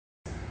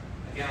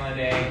At the end of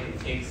the day, it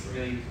takes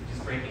really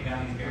just breaking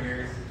down these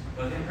barriers,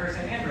 both in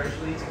person and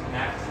virtually, to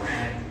connect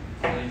and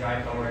really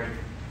drive forward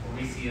what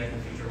we see as the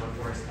future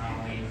workforce, not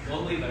only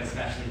globally, but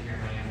especially here in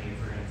Miami, if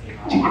we're going to take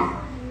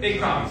on big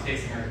problems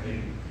facing our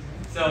community.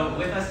 So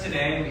with us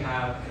today, we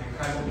have an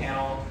incredible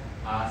panel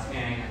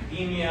spanning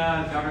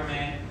academia,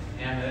 government,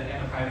 and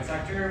the private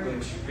sector,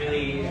 which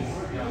really is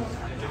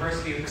a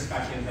diversity of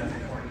perspectives that's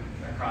important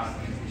across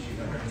these issues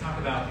that we're going to talk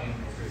about in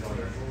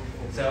Coastlines.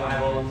 So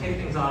I will kick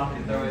things off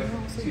and throw it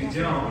to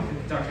Joan,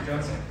 Dr.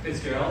 Joan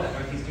Fitzgerald at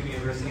Northeastern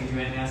University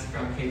Miami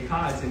from Cape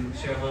Cod, to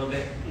share a little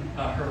bit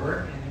about her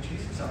work and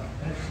introduce herself.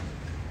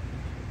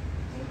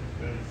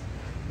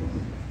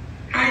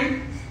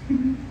 Hi,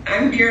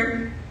 I'm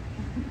here.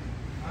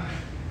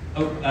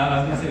 Oh,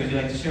 I was going to say, would you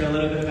like to share a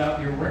little bit about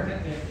your work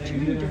that you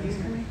do at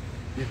Northeastern?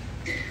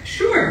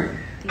 Sure.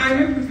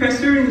 I'm a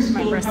professor in the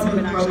School of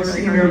Public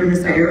Policy and Urban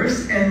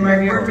Affairs, and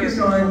my work is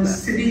on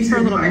cities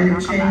and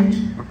climate change.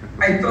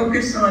 I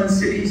focus on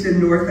cities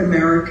in North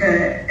America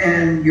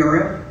and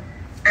Europe,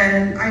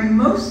 and I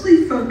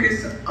mostly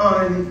focus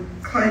on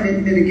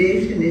climate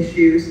mitigation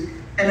issues,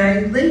 and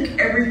I link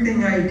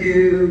everything I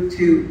do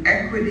to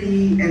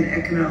equity and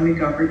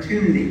economic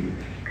opportunity.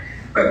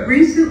 But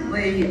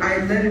recently, I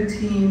led a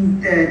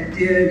team that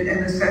did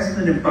an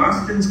assessment of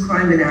Boston's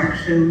climate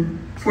action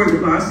for the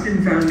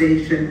Boston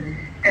Foundation,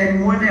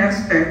 and one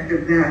aspect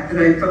of that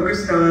I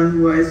focused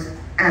on was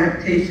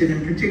adaptation,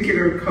 in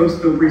particular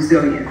coastal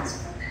resilience.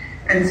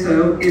 And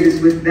so it is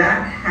with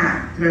that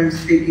hat that I'm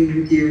speaking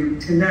with you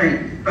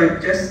tonight.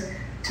 But just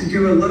to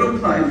do a little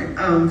plug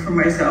for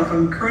myself,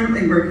 I'm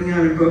currently working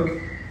on a book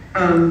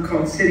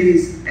called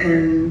Cities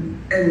and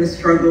the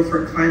Struggle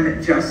for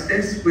Climate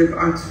Justice with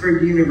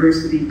Oxford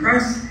University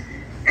Press.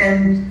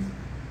 And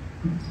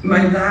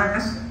my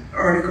last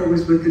article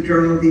was with the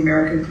Journal of the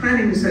American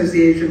Planning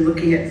Association,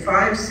 looking at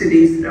 5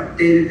 cities that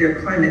updated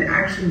their climate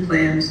action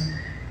plans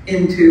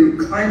into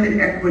climate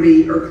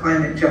equity or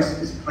climate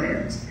justice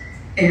plans.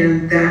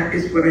 And that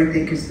is what I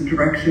think is the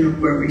direction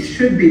of where we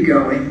should be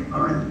going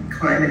on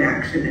climate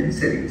action in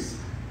cities.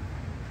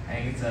 I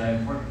think it's an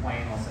important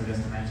point also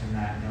just to mention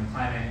that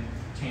climate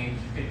change,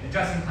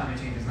 addressing climate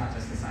change is not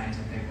just a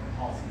scientific or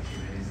policy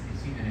issue, it is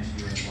a human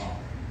issue as well.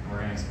 And we're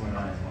going to explore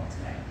that as well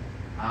today.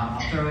 I'll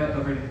throw it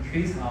over to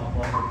Patrice and I'll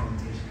pull up her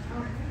presentation.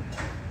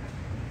 Okay.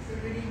 So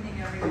good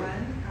evening,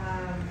 everyone.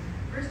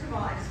 First of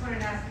all, I just wanted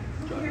to ask,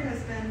 who here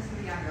has been to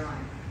the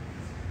Underline?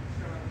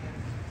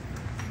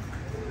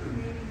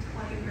 Maybe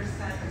 20%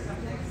 or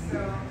something. So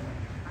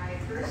I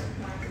first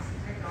want to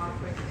kick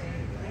off with a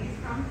please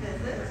come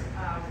visit.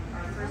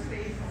 Our first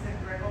phase is in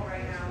Briggle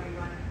right now. We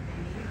run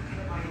beneath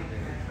the Miami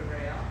Metro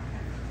Rail.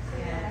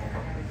 And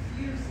I have a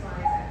few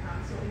slides that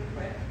come, so we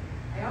quick.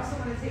 I also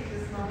want to take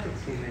this moment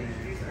to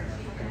introduce our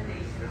Chief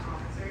Innovation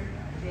Officer,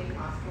 Jake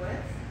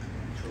Moskowitz.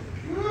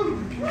 And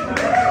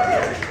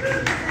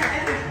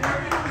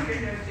we're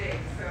here no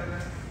Jake, so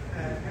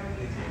no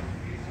need to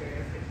introduce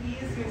here. But he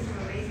is doing some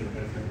amazing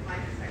things with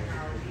climate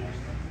technology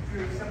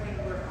through something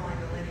we're calling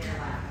the Linear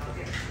Lab. I'll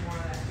get to more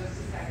of that in just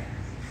a second.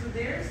 So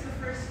there's the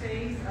first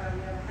phase. We have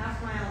a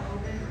half-mile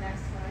open.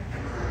 Next slide.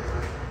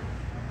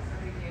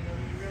 Somebody, Daniel,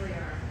 you really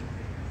are.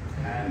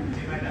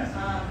 Do my best.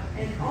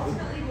 And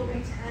ultimately will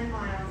be 10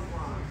 miles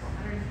long,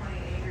 120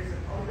 acres of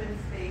open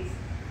space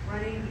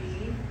running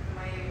beneath the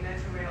Miami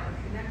Metro Rail and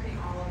connecting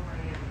all of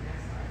Miami.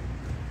 Next slide.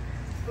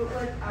 But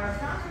what our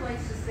founder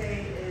likes to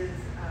say is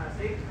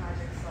big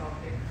projects solve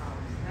big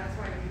problems. And that's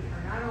why we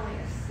are not only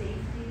a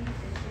safety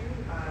issue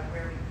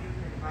where you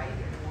can bike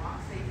and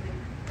walk safely,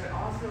 but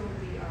also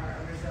we are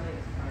a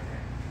resilience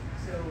project.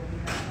 So we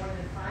have more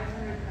than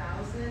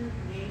 500,000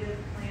 native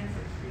plants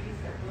and trees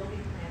that will be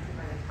planted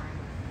by the time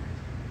we're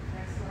finished.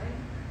 Next slide.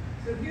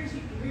 So here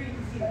you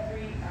can see the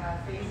 3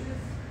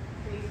 phases.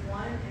 Phase 1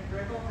 in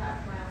Briggle,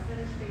 half-mile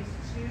finish. Phase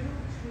 2,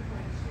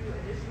 2.2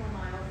 additional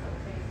miles that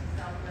will take us to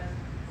Southwest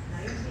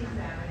 19th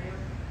Avenue.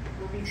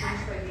 Will be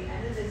finished by the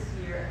end of this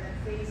year. And then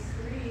phase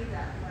 3,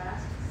 that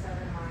last 7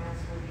 miles,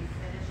 will be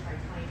finished by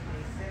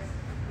 2026.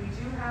 We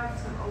do have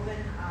some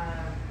open,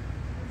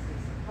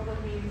 some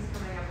public meetings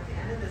coming up at the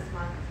end of this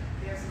month.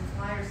 We have some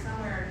flyers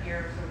somewhere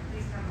here, so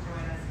please come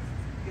join us,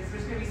 because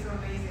there's going to be some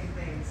amazing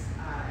things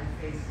in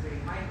phase 3.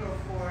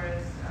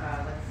 Microforest,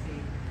 let's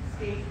see,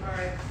 skate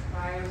parks,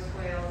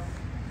 bioswales,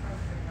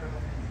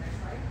 incredible things.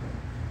 Next slide.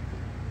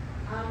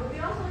 But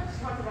we also like to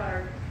talk about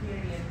our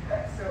community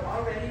impact. So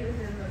already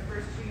within the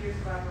first 2 years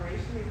of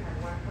operation, we've had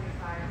 1.5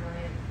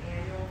 million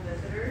annual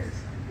visitors.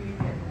 We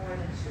get more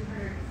than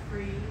 200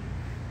 free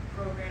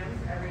programs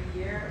every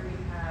year. We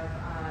have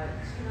a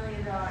 $2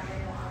 million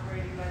annual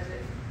operating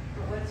budget.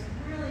 But what's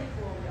really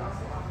cool, we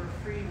also offer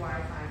free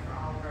Wi-Fi for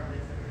all of our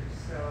visitors.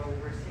 So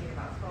we're seeing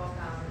about 12,000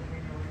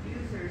 annual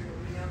users, but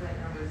we know that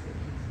number is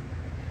increasing.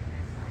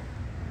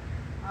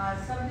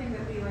 Something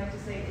that we like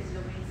to say is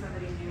you'll meet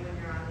somebody new when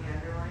you're on the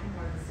Underline.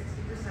 More than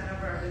 60%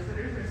 of our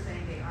visitors are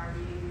saying they are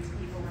meeting these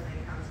people when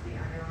they come to the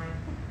Underline.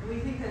 And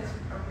we think that's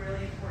a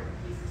really important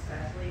piece,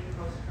 especially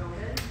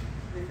post-COVID,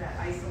 with that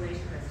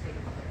isolation that's taken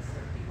place. So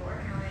people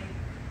are coming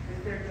with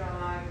their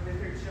dog,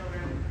 with their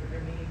children, with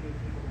their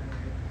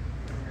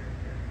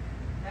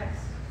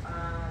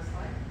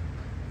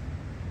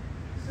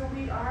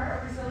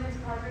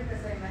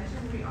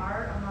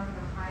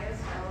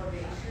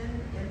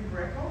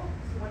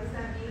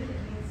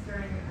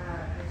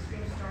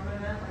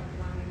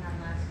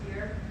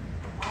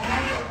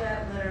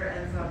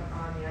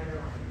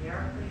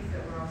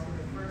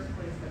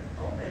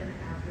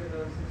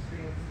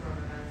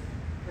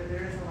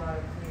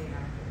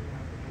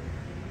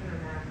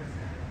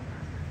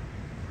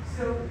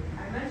So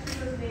I mentioned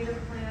those native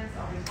plants.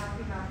 I'll be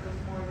talking about those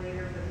more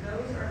later, but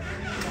those are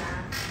bringing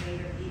back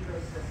native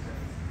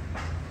ecosystems.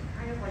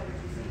 Kind of like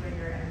what you see when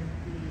you're in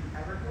the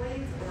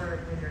Everglades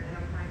or when you're in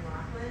a pine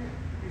rockland.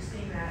 You're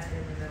seeing that in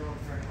the middle of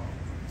circle.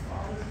 So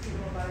all those cute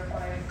little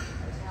butterflies,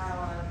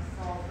 Atala,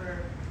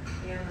 sulfur,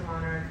 and the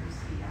monarch you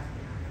see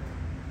after that.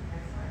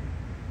 Next slide.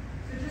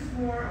 So just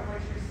more of what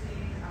you're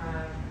seeing,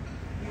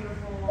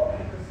 beautiful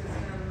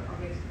ecosystem.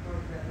 I'll get to go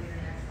over that later.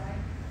 Next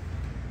slide.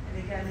 And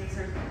again, these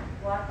are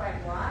block by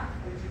block,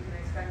 which you can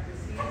expect to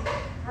see.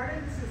 Part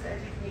of this is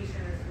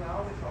education as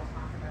well, which I'll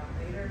talk about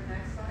later.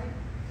 Next slide.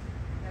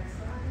 Next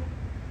slide.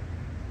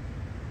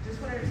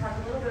 Just wanted to talk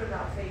a little bit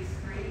about phase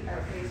 2.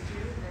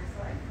 Next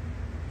slide.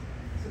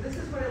 So this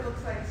is what it looks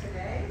like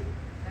today.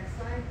 Next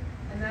slide.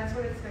 And that's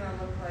what it's going to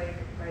look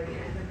like by the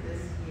end of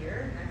this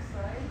year. Next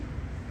slide.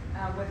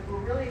 What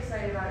we're really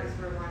excited about is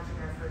we're launching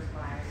our first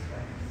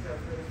bioswale. So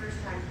for the first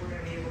time, we're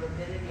going to be able to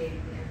mitigate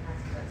the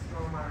impacts of that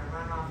stormwater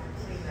runoff and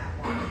clean that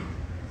water.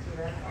 So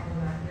that's all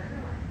about the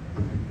underline.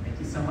 Thank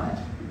you so much.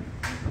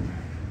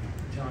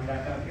 Joan,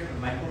 back up here.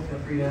 Michael, feel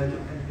free to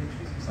jump in and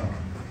introduce yourself.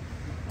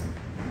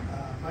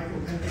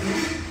 Michael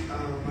Penfield.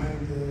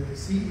 I'm the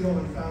CEO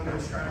and founder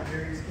of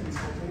Stradivarius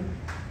Consulting.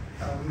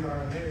 We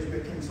are a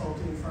management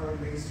consulting firm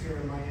based here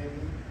in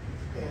Miami.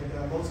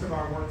 And most of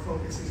our work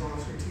focuses on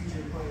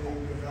strategic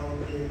planning,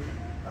 development,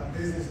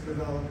 business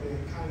development,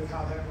 kind of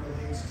how that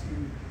relates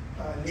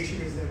to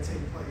initiatives that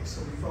take place.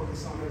 So we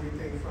focus on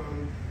everything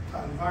from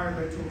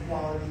environmental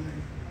quality,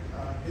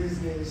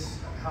 business,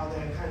 how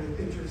that kind of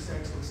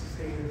intersects with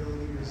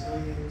sustainability,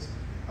 resilience.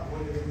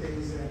 One of the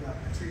things that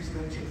Patrice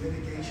mentioned,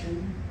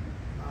 mitigation,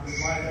 and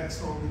why that's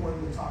so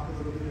important. We'll talk a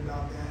little bit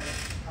about that,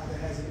 how that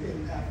has an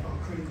impact on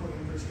critical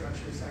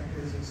infrastructure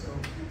sectors. And so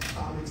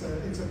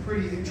it's a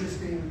pretty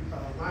interesting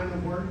line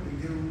of work.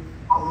 We do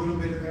a little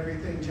bit of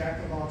everything, jack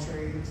of all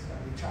trades.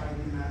 We try to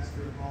be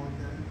master of all of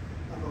them.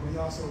 But we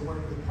also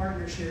work with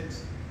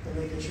partnerships and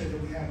making sure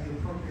that we have the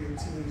appropriate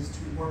teams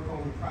to work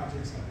on the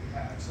projects that we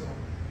have. So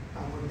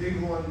we're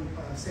big on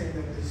saying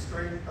that the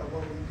strength of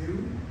what we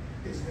do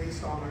is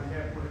based on our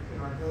network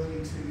and our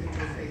ability to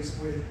interface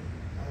with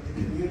the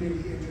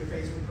community,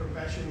 interface with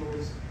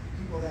professionals,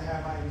 people that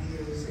have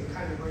ideas, and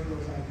kind of bring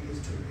those ideas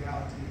to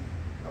reality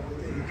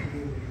within the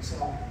community.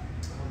 So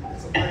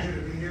it's a pleasure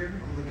to be here.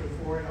 I'm looking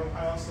forward.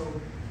 I also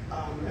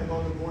am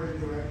on the board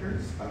of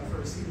directors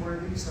for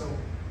Seaworthy, so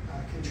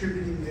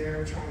contributing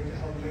there, trying to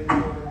help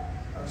mentor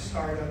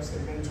startups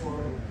and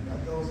mentor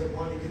those that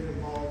want to get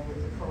involved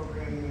with the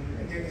program.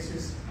 And again, it's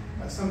just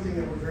something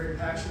that we're very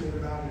passionate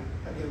about,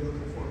 and again,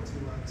 looking forward to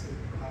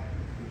providing.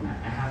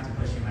 I have to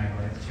push you, Michael.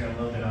 I have to share a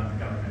little bit on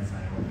the government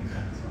side of what you've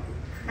done as well.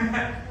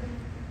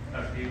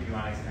 Dr. Steve, do you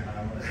want to expand on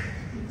that a little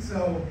bit?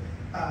 So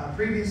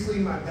previously,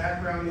 my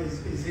background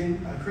is in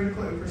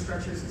critical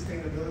infrastructure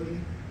sustainability.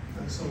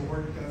 So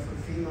worked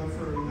for FEMA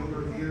for a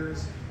number of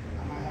years.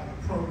 I have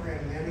a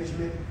program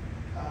management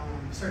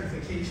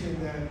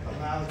certification that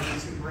allows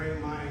me to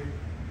bring my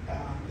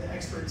the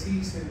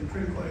expertise in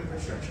critical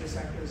infrastructure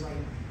sectors like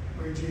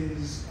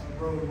bridges,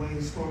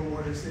 roadways,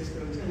 stormwater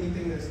systems,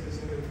 anything that's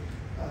considered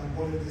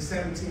one of the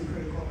 17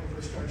 critical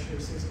infrastructure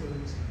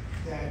systems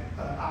that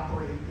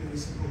operate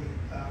municipally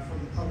from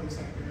the public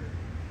sector.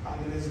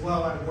 And as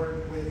well, I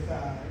work with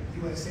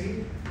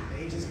USAID,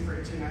 the Agency for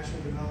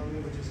International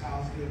Development, which is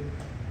housed in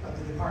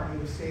the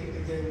Department of State,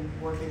 again,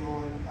 working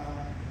on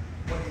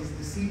what is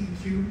the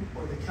CEQ,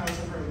 or the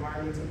Council for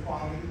Environmental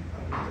Quality,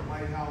 with the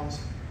White House,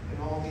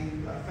 and all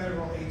the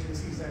federal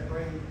agencies that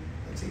bring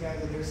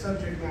together their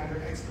subject matter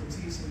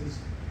expertises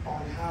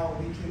on how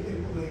we can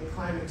implement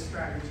climate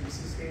strategy,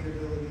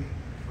 sustainability,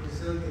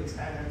 resilience,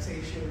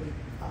 adaptation,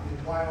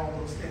 and why all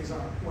those things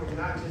are important,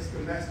 not just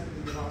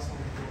domestically, but also on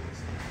the global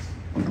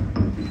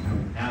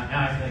stage.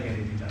 Now I feel like I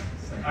did do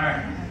justice. So, all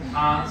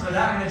right. So with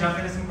that, I'm going to jump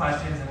into some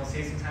questions, and we'll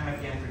save some time at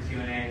the end for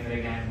Q&A. But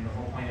again, the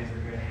whole point is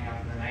we're here to hang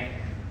out for the night,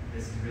 and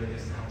this is really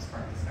just to help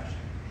spark discussion.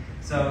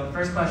 So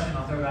first question,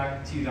 I'll throw it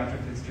back to you, Dr.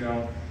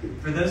 Fitzgerald.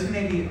 For those who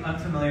may be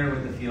unfamiliar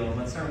with the field,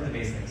 let's start with the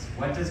basics.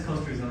 What does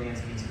coastal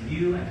resilience mean to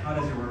you, and how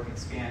does your work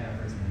expand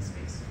efforts in this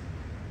space?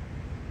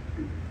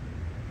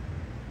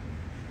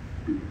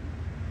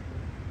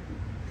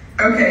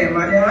 Okay, am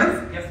I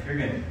on? Yep, you're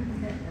good.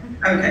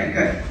 Okay,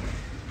 good.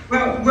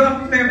 Well,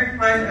 welcome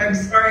everyone. I'm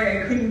sorry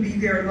I couldn't be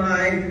there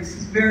live. This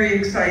is very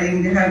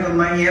exciting to have a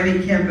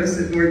Miami campus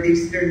at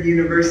Northeastern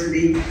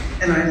University,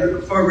 and I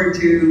look forward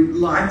to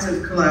lots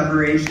of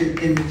collaboration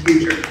in the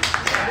future.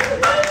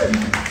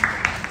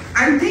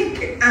 I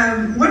think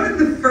one of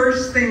the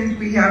first things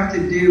we have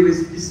to do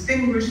is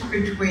distinguish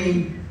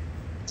between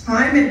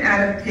climate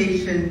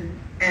adaptation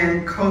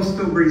and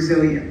coastal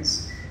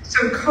resilience.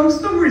 So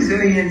coastal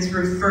resilience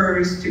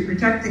refers to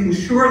protecting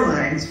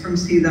shorelines from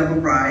sea level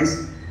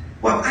rise,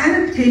 while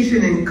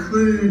adaptation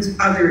includes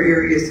other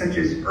areas such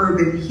as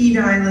urban heat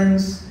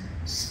islands,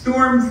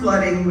 storm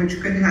flooding, which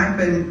could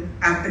happen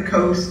at the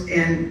coast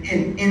and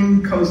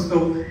in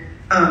coastal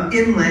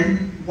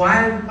inland,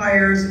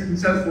 wildfires, and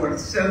so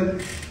forth. So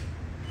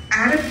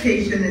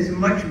adaptation is a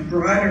much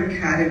broader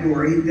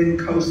category than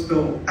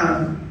coastal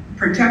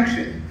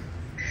protection.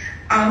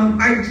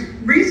 I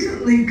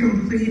recently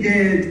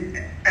completed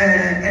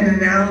an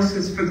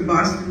analysis for the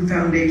Boston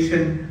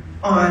Foundation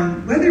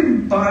on whether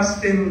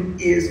Boston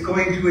is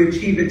going to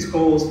achieve its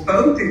goals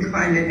both in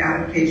climate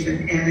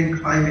adaptation and in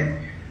climate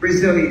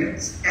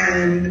resilience.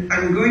 And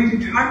I'm going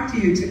to talk to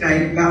you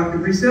tonight about the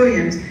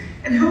resilience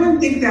and how I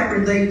think that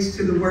relates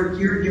to the work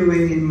you're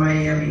doing in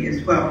Miami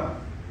as well.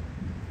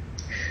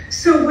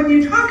 So when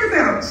you talk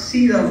about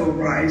sea level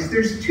rise,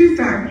 there's two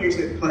factors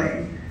at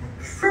play.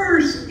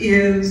 First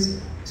is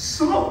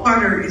salt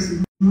water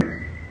is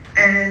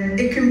and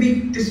it can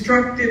be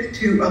destructive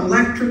to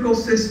electrical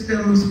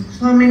systems,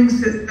 plumbing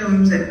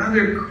systems, and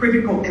other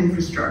critical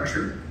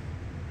infrastructure.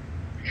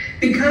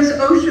 Because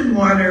ocean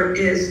water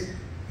is,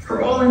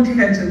 for all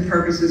intents and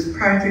purposes,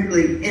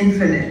 practically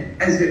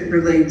infinite as it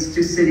relates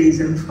to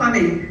cities and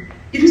flooding,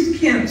 you just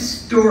can't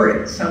store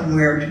it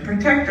somewhere to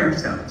protect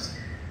ourselves.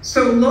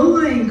 So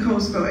low-lying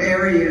coastal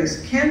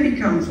areas can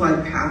become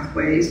flood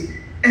pathways,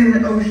 and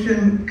the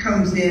ocean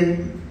comes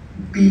in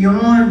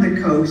beyond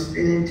the coast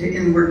and into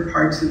inward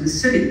parts of the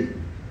city.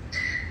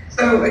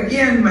 So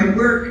again, my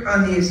work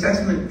on the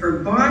assessment for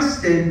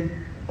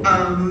Boston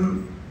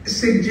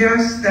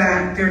suggests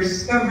that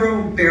there's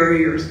several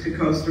barriers to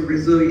coastal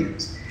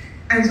resilience.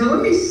 And so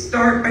let me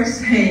start by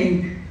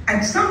saying,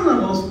 at some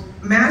levels,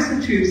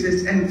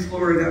 Massachusetts and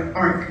Florida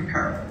aren't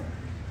comparable.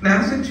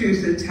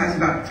 Massachusetts has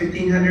about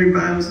 1,500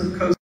 miles of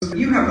coast.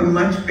 You have a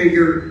much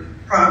bigger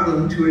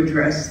problem to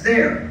address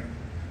there.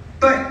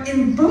 But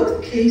in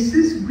both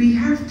cases, we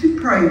have to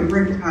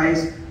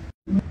prioritize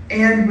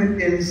and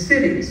within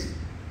cities.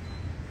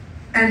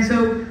 And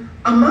so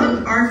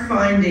among our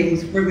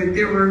findings were that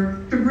there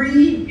were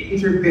 3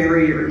 major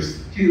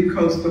barriers to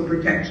coastal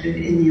protection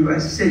in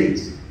US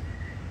cities.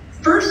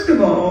 First of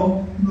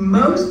all,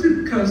 most of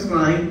the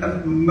coastline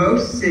of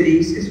most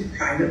cities is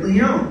privately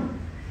owned.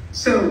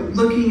 So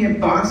looking at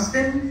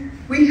Boston,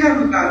 we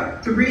have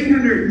about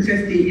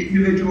 350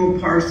 individual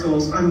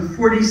parcels on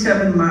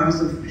 47 miles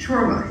of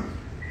shoreline.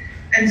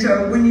 And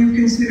so when you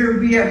consider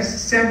we have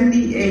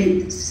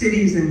 78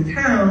 cities and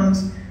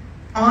towns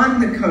on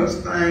the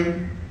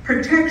coastline,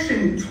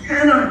 protection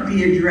cannot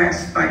be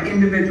addressed by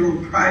individual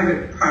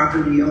private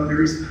property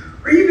owners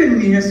or even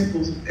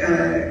municipal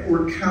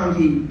or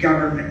county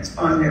governments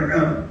on their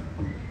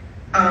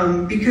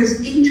own.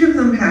 Because each of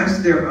them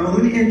has their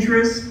own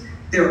interests,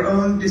 their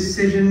own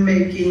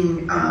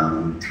decision-making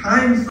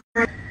time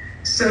frame.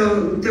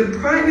 So the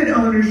private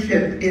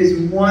ownership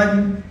is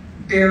one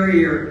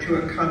barrier to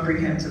a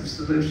comprehensive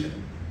solution.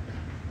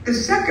 The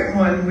second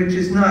one, which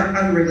is not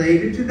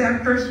unrelated to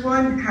that first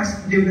one,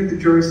 has to do with the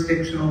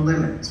jurisdictional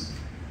limits.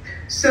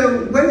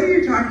 So whether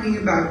you're talking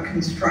about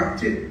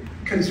constructed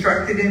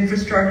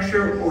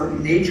infrastructure or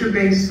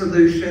nature-based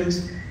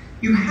solutions,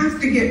 you have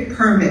to get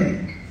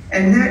permitting.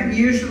 And that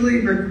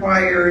usually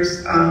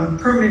requires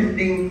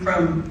permitting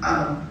from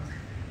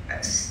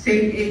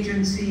state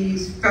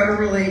agencies,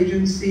 federal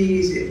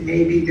agencies, it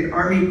may be the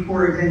Army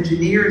Corps of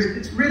Engineers.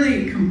 It's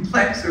really a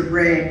complex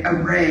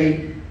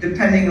array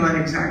depending on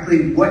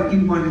exactly what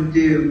you want to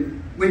do,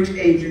 which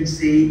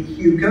agency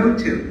you go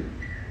to.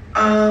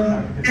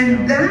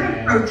 And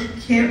that approach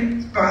can't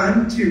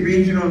respond to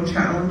regional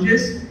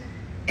challenges,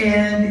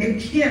 and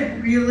it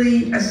can't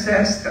really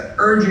assess the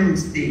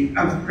urgency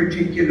of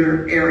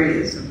particular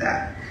areas of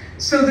that.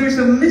 So there's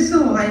a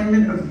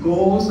misalignment of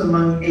goals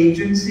among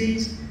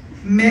agencies.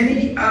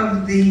 Many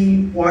of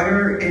the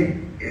water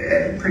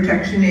and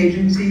protection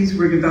agencies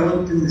were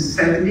developed in the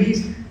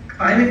 70s.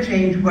 Climate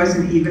change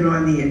wasn't even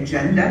on the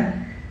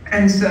agenda.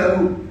 And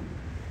so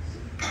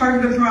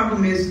part of the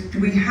problem is, do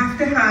we have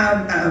to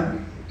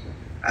have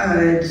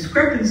a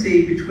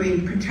discrepancy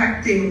between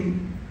protecting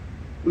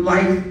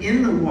life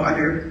in the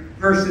water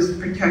versus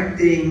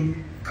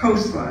protecting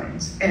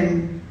coastlines?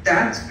 And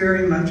that's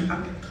very much up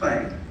at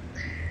play.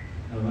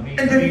 I was going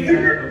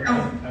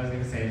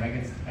to say, if I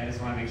could, I just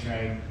want to make sure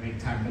I make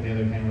time for the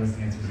other panelists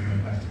to answer some of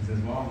the questions as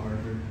well.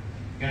 We're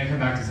going to come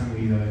back to some of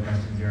these other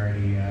questions you're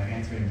already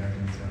answering, Dr.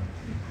 So.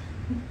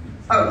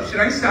 Oh, should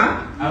I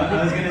stop?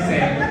 I was going to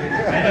say,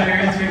 I know you're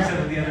answering some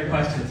of the other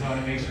questions, so I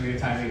want to make sure we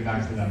have time to get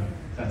back to them,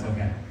 if that's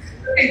okay.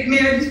 Okay, may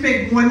I just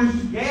make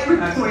one quick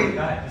point?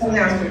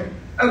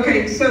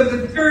 Okay, so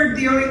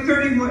the only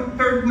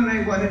third one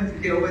I wanted to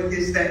deal with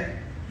is that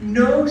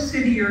no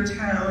city or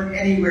town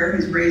anywhere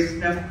has raised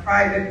enough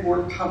private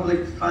or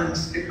public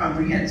funds to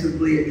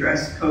comprehensively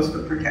address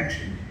coastal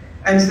protection.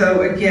 And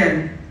so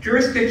again,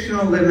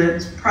 jurisdictional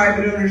limits,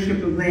 private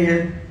ownership of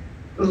land,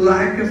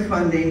 lack of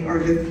funding are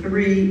the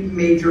 3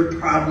 major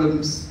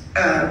problems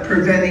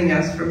preventing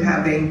us from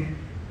having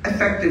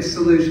effective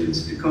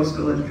solutions to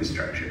coastal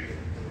infrastructure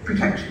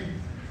protection.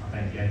 Well,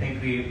 thank you. I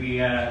think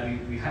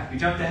we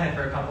jumped ahead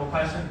for a couple of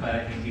questions, but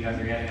I think you guys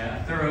are getting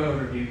a thorough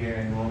overview here,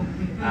 and we'll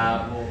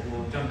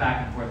jump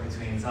back and forth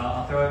between. So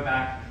I'll throw it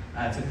back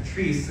to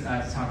Patrice to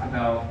talk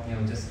about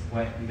just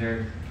what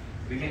either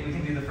we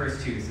can do the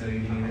first 2. So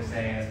you can either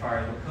say as far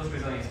as what coastal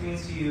resilience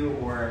means to you,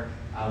 or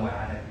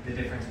the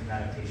difference in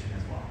adaptation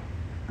as well.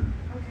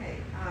 Okay,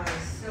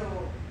 so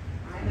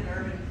I'm an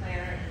urban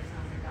planner, and it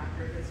sounds like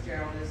Dr.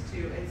 Fitzgerald is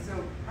too. And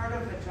so part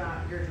of your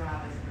job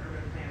as an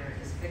urban planner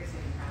is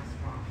fixing past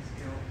wrongs.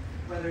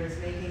 Whether it's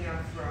making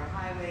up for a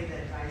highway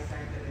that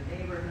dissected a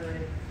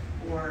neighborhood,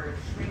 or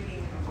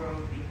shrinking a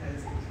road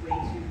because it was way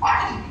too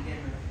far to begin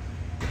with.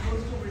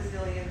 Coastal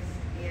resilience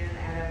and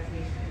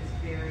adaptation is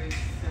very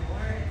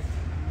similar. It's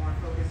more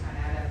focused on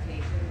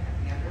adaptation at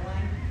the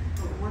underline,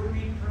 but we're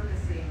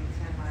repurposing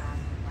 10 miles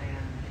of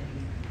land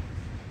in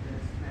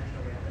this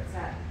metro rail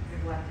that's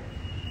neglected.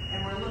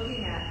 And we're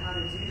looking at how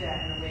to do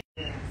that in a way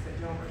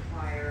that don't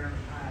require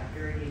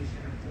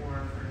irrigation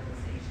or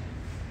fertilization.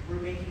 We're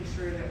making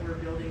sure that we're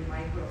building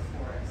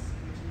microforests,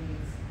 which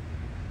means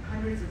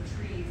hundreds of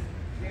trees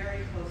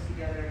very close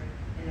together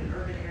in an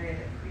urban area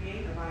that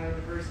create a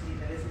biodiversity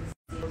that isn't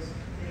those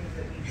things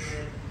that we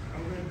did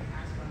over the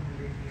past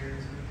 100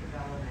 years with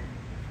development.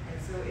 And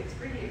so it's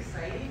pretty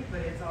exciting,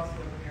 but it's also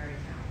a very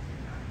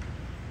challenging time.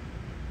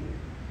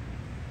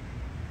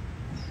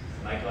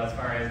 Michael, as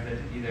far as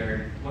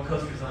either what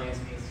coast resilience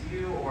means to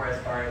you, or as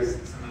far as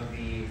some of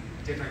the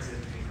differences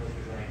between coast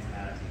resilience and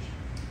adaptation?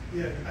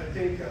 Yeah, I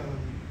think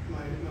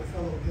my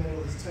fellow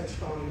panelists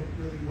touched on it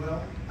really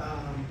well.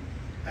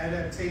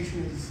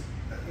 Adaptation is,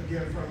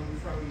 again,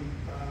 from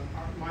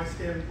my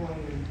standpoint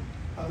and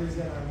others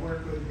that I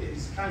work with,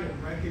 is kind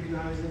of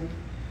recognizing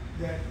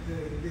that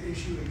the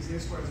issue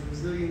exists, whereas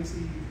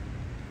resiliency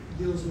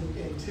deals with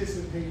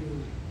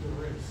anticipating the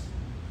risk,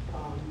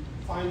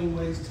 finding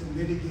ways to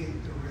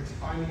mitigate the risk,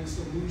 finding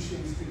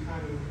solutions to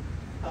kind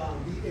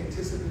of be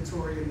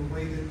anticipatory in the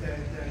way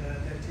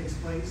that takes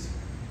place,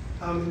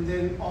 and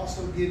then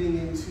also getting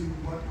into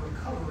what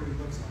recovery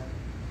looks like.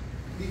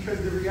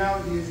 Because the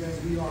reality is,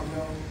 as we all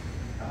know,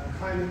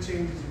 climate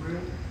change is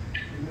real.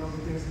 We know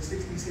that there's a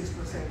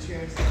 66%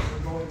 chance that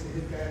we're going to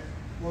hit that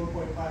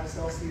 1.5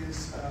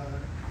 Celsius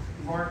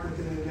mark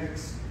within the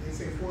next, they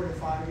say, 4 to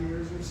 5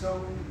 years or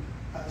so.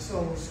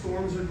 So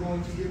storms are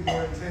going to get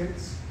more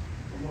intense,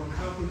 more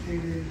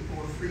complicated,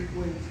 more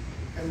frequent,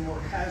 and more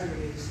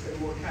hazardous and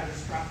more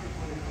catastrophic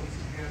when it comes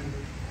to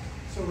damage.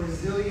 So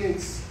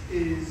resilience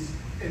is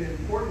an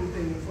important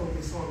thing to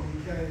focus on,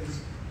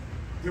 because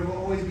there will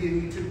always be a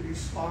need to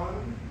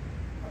respond,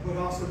 but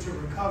also to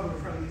recover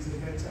from these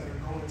events that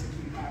are going to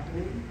keep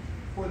happening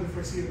for the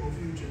foreseeable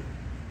future.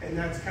 And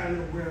that's kind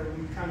of where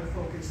we kind of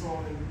focus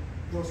on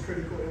those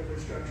critical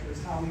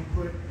infrastructures, how we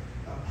put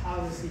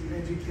policy,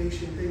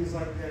 education, things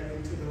like that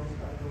into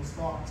those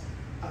thoughts.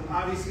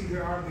 Obviously,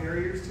 there are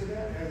barriers to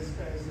that, as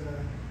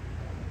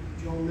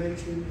Joan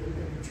mentioned,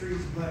 and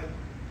Patrice, but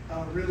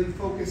really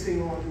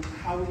focusing on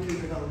how we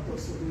can develop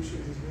those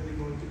solutions is really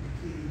going to be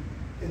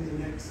key in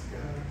the next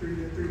 3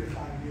 to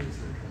 5 years.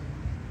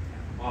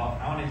 Well,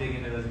 I want to dig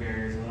into those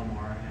barriers a little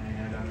more, and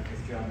I know Dr.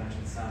 Fitzgerald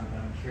mentioned some, but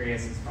I'm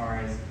curious as far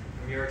as,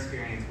 from your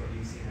experience, what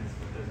you've seen as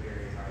what those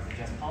barriers are. Is it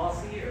just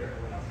policy, or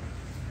what else?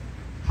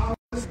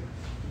 Policy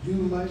do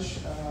much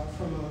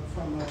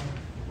from a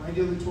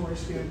regulatory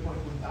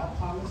standpoint without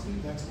policy.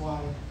 That's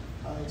why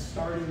it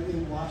started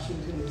in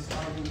Washington. It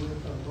started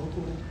with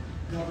local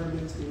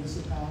governments,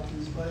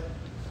 municipalities, but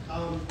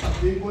a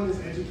big one is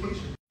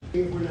education.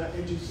 If we're not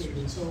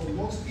educated, so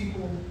most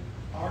people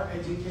are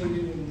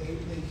educated and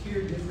they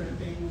hear different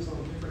things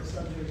on different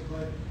subjects,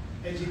 but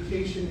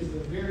education is a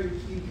very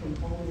key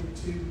component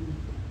to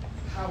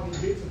how we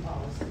get to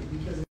policy,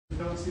 because it's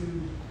down to,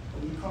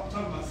 we talk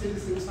about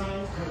citizen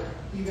science,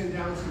 but even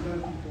down to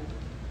young people,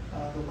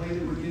 the way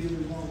that we're getting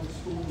involved with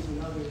schools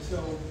and others.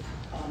 So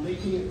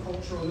making it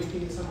cultural,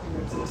 making it something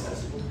that's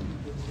accessible to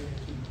people is very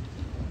key.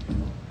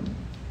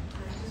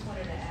 I just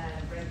wanted to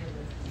add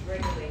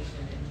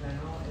regulation in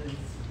general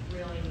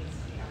really needs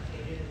to be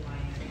updated in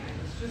Miami. I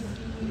was just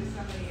speaking to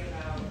somebody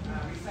about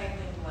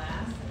recycling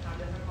glass and how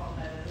difficult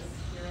that is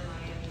here in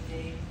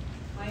Miami-Dade.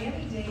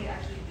 Miami-Dade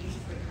actually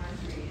leads the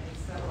country in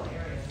several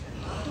areas, and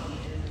one of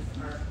them is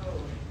our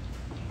code.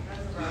 Because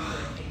of our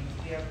hurricanes,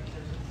 we have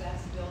the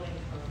best building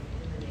code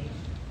in the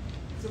nation.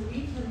 So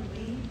we can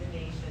lead the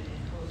nation in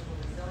coastal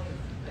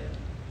resilience,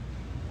 but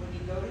when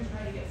you go to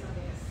try to get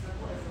something as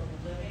simple as a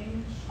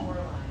living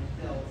shoreline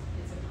built,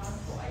 it's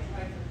impossible. I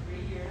tried for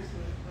 3 years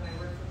when I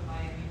worked for the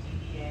Miami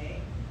DDA,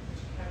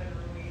 which Kevin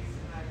Ruiz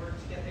and I worked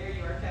together. There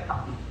you are,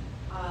 Kevin.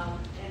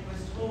 And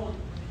was told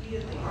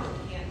repeatedly,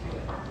 you can't do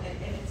it.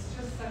 And it's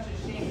just such a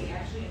shame. We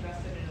actually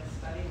invested in a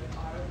study with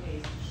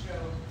op-eds to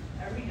show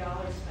every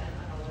dollar spent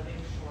on a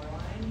living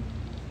shoreline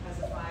has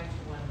a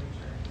 5-to-1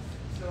 return.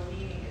 So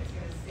meaning it's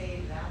going to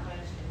save that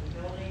much in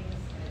buildings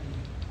and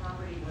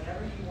property,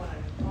 whatever you want to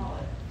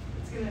call it.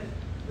 It's going to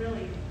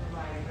really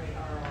provide a great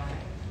ROI,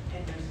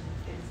 and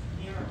it's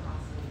near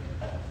impossible to get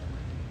that.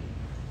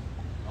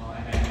 Well,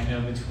 and I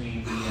know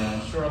between the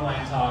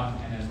shoreline talk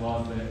and as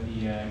well as the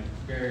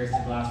barriers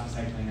to glass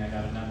recycling, I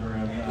got a number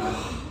of,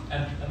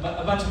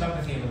 a bunch of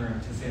empathy in the room,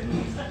 to say the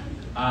least.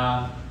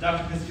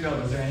 Dr.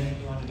 Fitzgerald, was there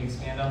anything you wanted to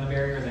expand on the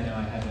barriers? I know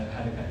I had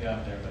to cut you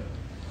off there, but.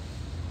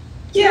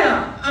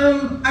 Yeah,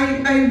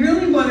 I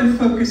really want to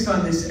focus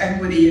on this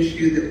equity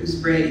issue that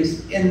was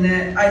raised, in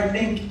that I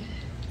think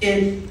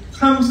it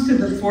comes to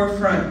the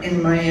forefront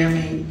in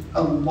Miami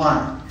a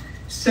lot.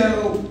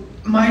 So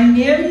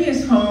Miami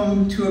is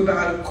home to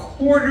about a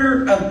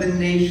quarter of the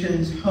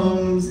nation's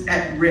homes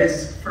at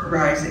risk for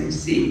rising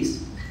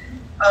seas.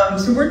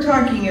 So we're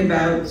talking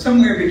about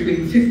somewhere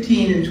between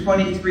 15 and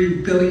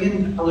 $23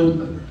 billion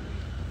of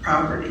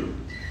property.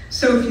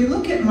 So if you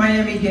look at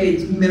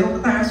Miami-Dade's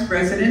middle-class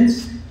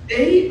residents,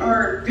 they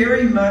are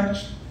very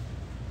much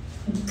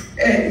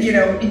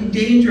in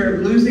danger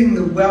of losing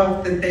the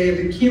wealth that they have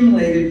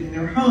accumulated in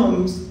their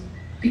homes,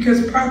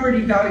 because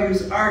property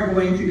values are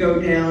going to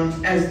go down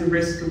as the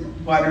risk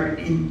of water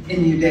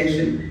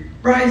inundation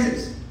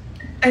rises.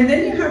 And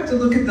then you have to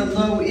look at the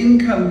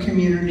low-income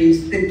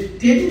communities that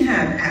didn't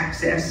have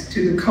access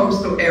to the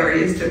coastal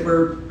areas that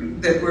were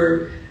with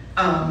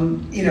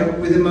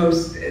the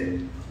most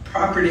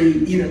property,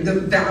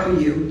 the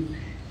value.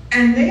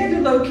 And they had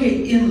to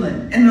locate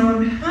inland and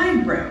on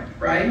high ground,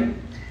 right?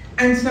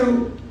 And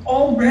so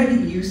already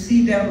you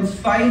see them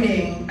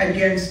fighting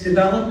against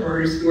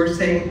developers who are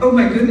saying, oh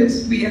my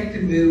goodness, we have to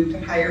move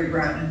to higher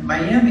ground in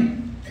Miami.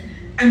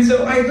 And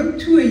so I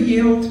looked to a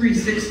Yale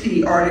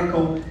 360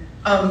 article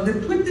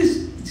that put this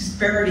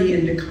disparity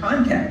into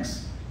context.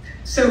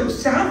 So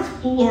South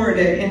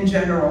Florida in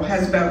general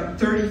has about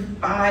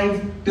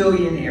 35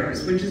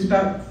 billionaires, which is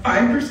about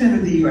 5%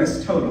 of the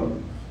US total.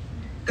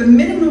 The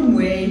minimum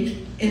wage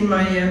in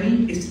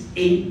Miami is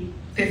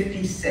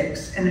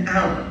 $8.56 an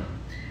hour.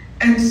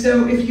 And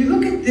so if you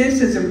look at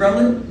this as a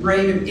relative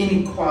rate of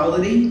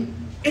inequality,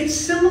 it's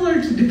similar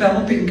to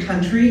developing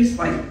countries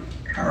like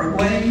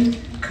Paraguay,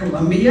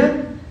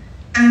 Colombia.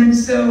 And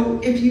so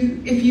if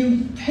you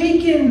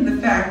take in the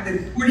fact that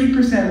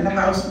 40% of the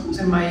households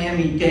in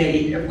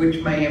Miami-Dade, of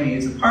which Miami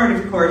is a part,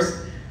 of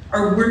course,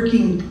 are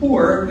working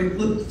poor with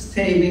little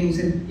savings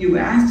and few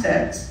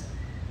assets,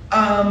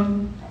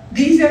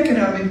 these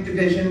economic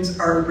divisions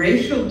are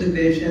racial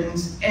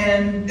divisions,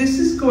 and this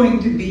is going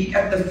to be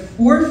at the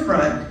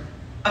forefront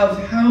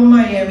of how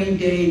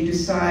Miami-Dade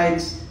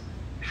decides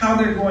how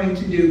they're going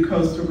to do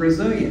coastal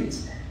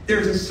resilience.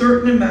 There's a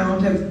certain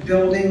amount of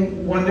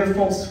building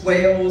wonderful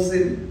swales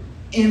in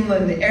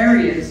inland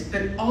areas,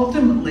 but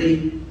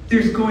ultimately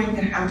there's going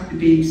to have to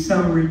be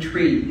some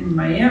retreat in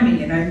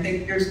Miami, and I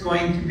think there's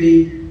going to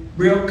be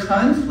real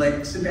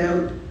conflicts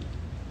about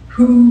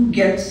who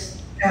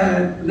gets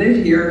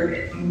live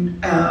here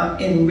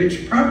in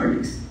which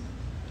properties.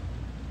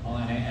 Well,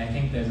 and I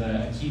think there's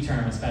a key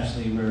term,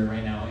 especially we're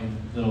right now in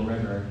Little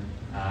River,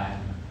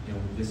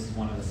 this is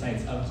one of the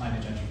sites of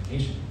climate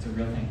gentrification. It's a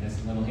real thing. This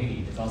is Little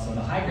Haiti. It's also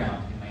the high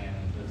ground in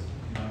Miami, those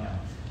who don't know.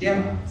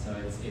 Yeah. So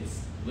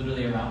it's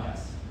literally around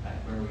us,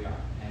 where we are,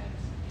 and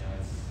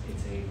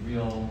it's a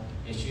real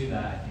issue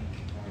that I think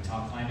when we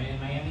talk climate in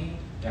Miami,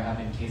 there have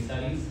been case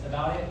studies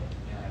about it.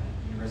 The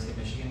University of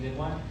Michigan did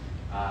one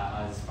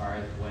as far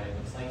as what it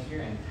looks like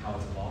here and how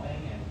it's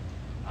evolving. And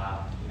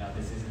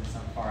this isn't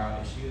some far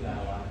out issue that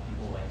a lot of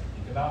people like to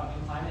think about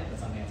in climate, but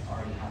something that's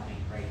already happening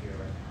right here,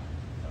 right now.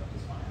 So I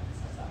just want to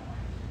emphasize that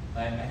point.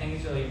 But I think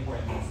it's really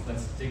important.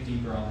 Let's dig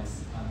deeper on the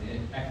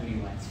equity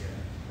lens here.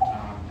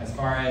 As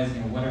far as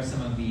what are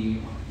some of the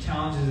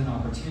challenges and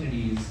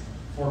opportunities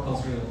for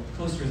coastal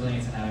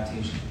resilience and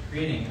adaptation,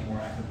 creating a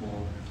more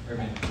equitable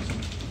urban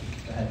community.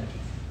 Go ahead.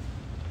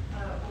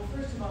 Well,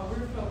 first of all,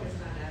 we're focused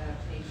on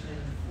adaptation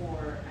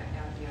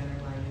at the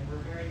underline, and we're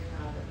very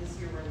proud that this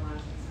year we're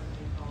launching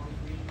something called the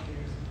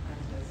Greenovation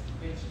Apprentice,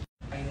 which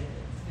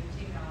it's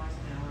 $15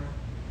 an hour,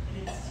 and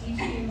it's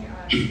teaching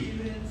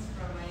students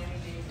from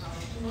Miami-Dade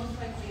College, who most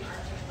likely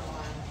aren't going to go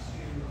on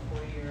to a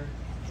four-year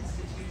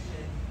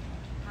institution,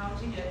 how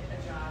to get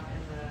a job in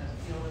the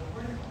field of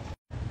horticulture.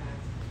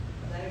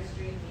 That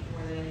extreme heat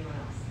more than anyone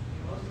else.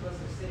 Most of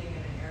us are sitting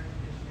in an air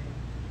conditioning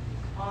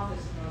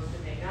office most of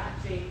the day, not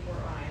Jake or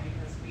I,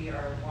 because we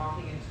are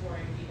walking and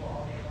touring people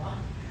all day long.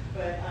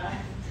 But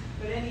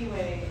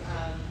anyway,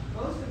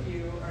 most of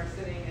you are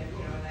sitting in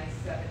a nice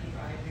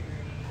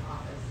 75-degree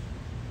office.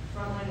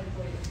 Frontline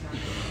employees do not get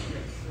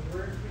breaks. So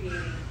we're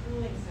creating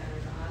cooling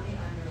centers on the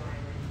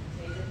underline where you can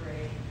take a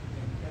break,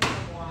 get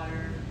some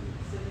water,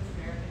 sit in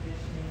some air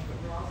conditioning, but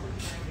we're also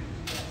trying to do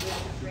that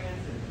with the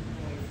transit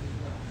employees as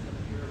well. So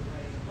if you're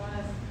riding a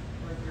bus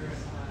or if you're a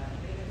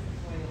maintenance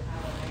employee, you'll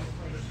have a nice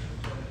place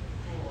to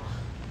cool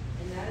off.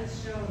 And that is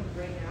shown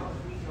right now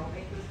if we don't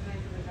make those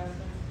kinds of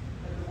adjustments,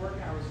 that the work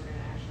hours are going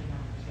to actually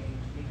have to change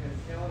because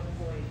no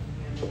employee can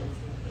handle it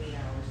in 8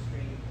 hours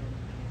straight in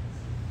plants.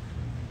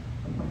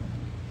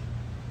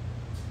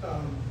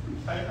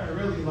 I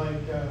really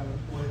like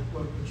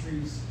what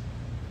Patrice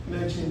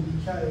mentioned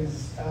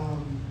because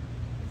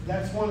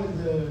that's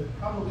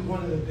probably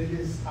one of the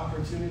biggest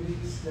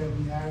opportunities that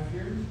we have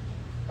here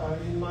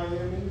in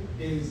Miami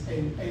is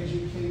an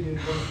educated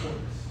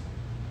workforce,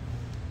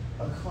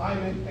 a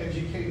climate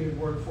educated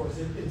workforce.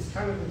 It's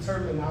kind of a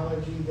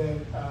terminology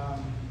that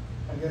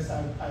I guess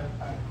I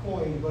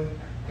coined, but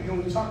again,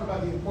 when we talk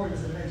about the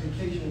importance of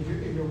education,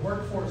 if your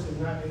workforce is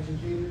not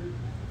educated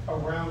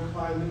around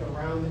climate,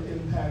 around the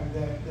impact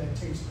that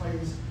takes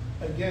place,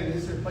 again,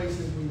 these are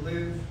places we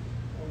live,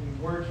 we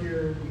work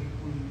here,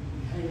 we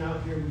hang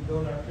out here, we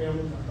build our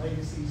families, our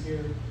legacies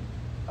here.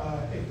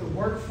 If the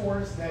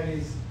workforce that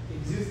is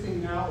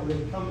existing now and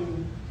then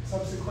coming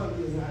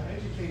subsequently is not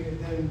educated,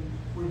 then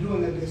we're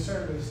doing a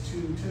disservice to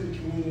the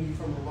community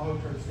from a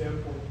long-term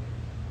standpoint.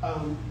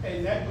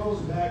 And that goes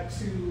back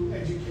to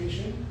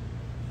education.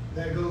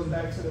 That goes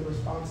back to the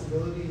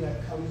responsibility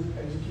that comes with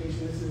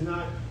education. This is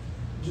not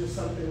just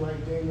something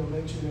like Daniel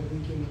mentioned that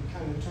we can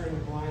kind of turn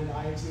a blind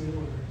eye to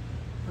or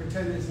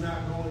pretend it's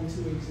not going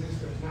to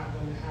exist or it's not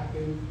going to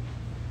happen.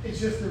 It's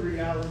just the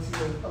reality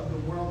of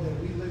the world that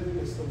we live in.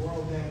 It's the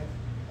world that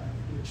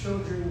your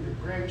children, your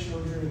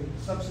grandchildren, and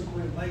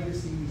subsequent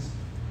legacies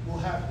will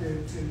have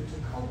to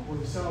cope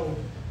with. So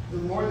the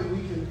more that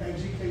we can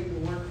educate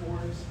the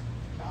workforce,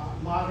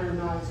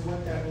 modernize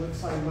what that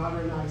looks like,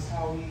 modernize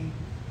how we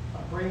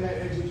bring that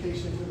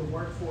education to the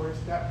workforce,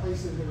 that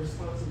places the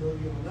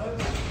responsibility on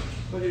us,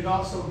 but it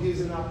also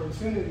gives an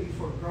opportunity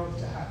for growth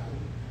to happen.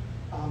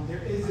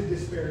 There is a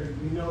disparity.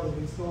 We know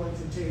that it's going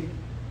to take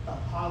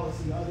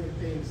policy, other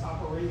things,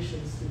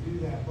 operations to do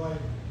that, but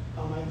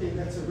I think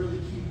that's a really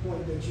key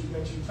point that you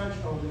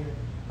touched on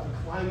there.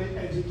 A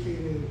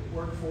climate-educated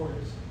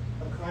workforce,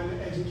 a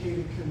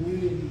climate-educated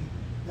community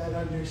that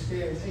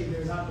understands, hey,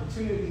 there's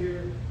opportunity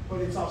here,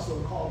 but it's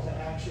also a call to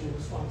action and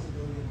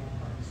responsibility on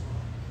our part as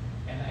well.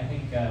 And I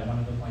think one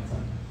of the points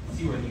on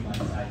Seaworthy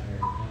side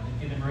here,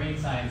 in the marine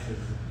sciences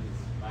is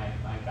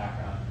my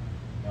background.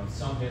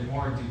 So there's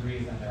more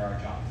degrees than there are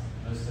jobs.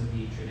 Most of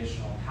the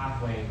traditional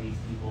pathway leads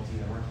people to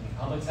either working in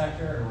public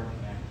sector or working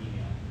in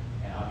academia.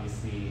 And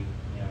obviously,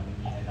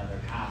 we need another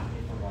path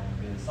if we're going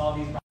to really solve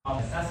these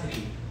problems.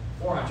 Necessity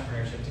for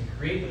entrepreneurship to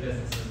create the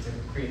businesses, to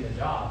create the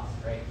jobs,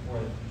 right, for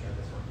the future of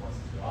this workforce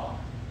as well.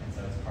 And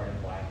so it's part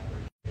of why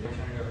we're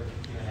turning it over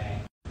to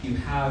Q&A. You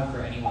have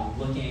for anyone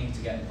looking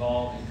to get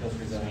involved in coast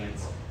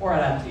resilience or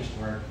adaptation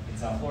work in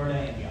South Florida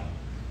and beyond?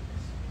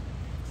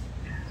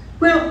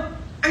 Well,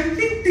 I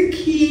think the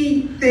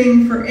key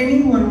thing for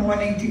anyone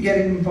wanting to get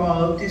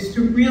involved is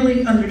to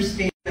really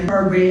understand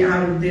our way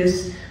out of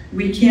this.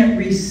 We can't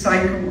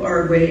recycle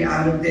our way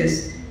out of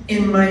this.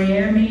 In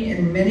Miami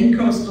and many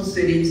coastal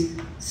cities,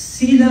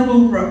 sea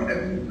levels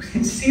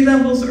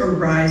are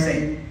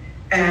rising,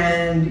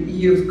 and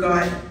you've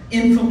got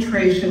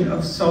infiltration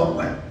of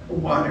salt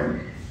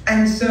water.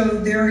 And so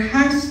there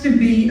has to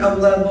be a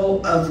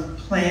level of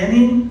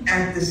planning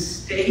at the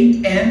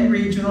state and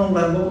regional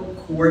level,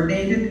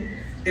 coordinated.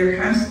 There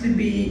has to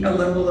be a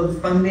level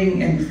of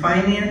funding and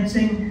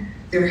financing.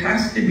 There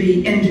has to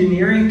be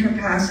engineering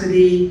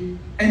capacity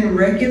and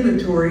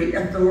regulatory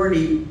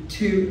authority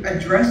to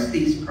address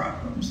these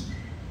problems.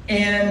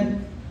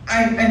 And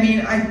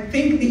I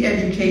think the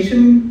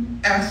education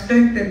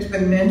aspect that's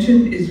been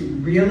mentioned is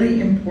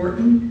really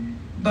important,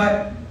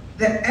 but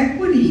the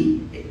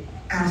equity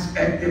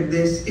aspect of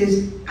this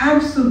is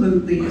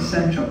absolutely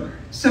essential.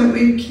 So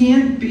it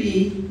can't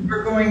be,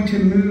 we're going to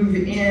move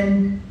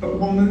in, but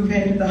we'll move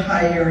into the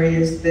high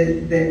areas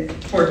that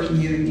poor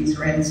communities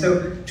are in.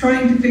 So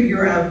trying to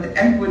figure out the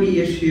equity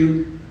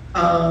issue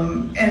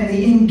and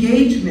the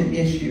engagement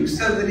issue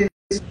so that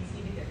it's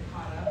easy to get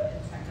caught up in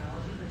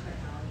technology for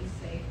technology's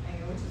sake. I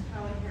know, which is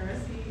probably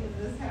heresy in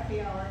this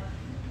happy hour,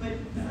 but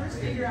first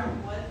figure out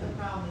what the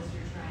problem is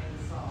you're trying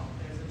to solve.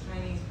 There's a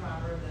Chinese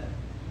proverb that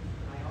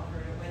I all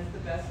heard it, when's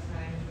the best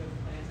time to have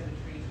planted a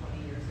tree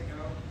 20 years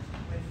ago?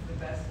 When's the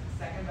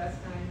second best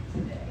time?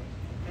 Today.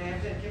 And I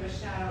have to give a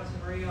shout out to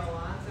Maria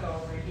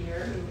Alonso over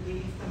here, who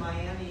leads the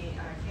Miami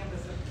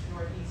campus of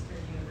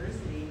Northeastern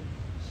University.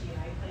 She and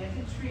I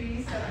planted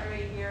trees 7 or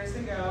 8 years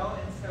ago,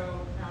 and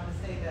so proud to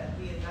say that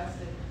we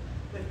invested.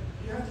 But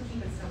you have to keep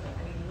it simple.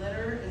 I mean,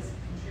 litter is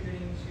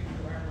contributing to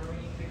our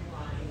marine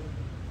decline,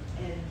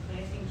 and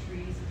planting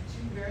trees are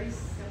two very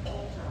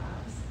simple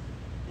jobs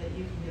that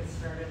you can get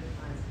started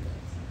on today.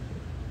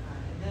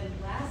 And then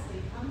lastly,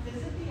 come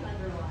visit the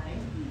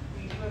underline.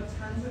 We do have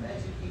tons of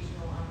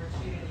educational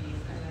opportunities,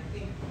 and I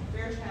think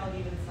Fairchild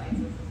even cites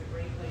this as a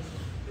great place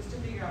just to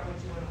figure out what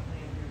you want to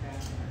plant in your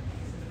backyard.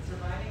 Because if it's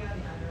surviving on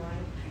the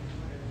underline, you can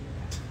put it in your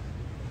backyard.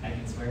 I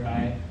can swear by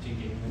it. She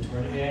gave me the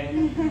tour today.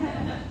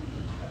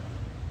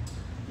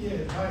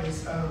 Yeah,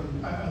 advice.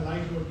 I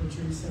like what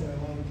Patrice said. I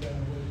like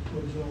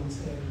what Joan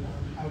said.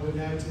 I would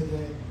add to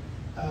that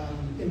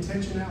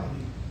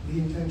intentionality. Be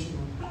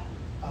intentional.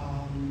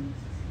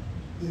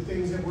 The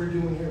things that we're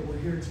doing here, we're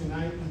here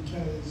tonight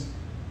because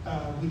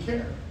we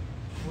care.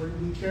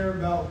 We care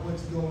about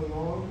what's going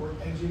on. We're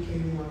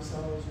educating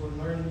ourselves.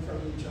 We're learning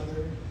from each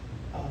other.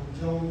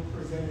 Joan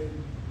presented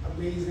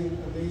amazing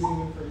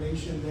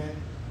information that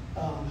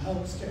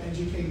helps to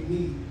educate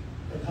me.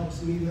 It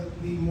helps me to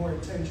be more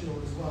intentional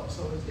as well.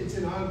 So it's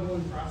an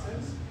ongoing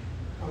process.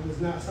 It's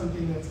not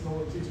something that's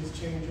going to just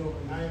change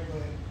overnight,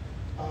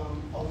 but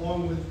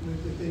along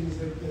with the things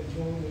that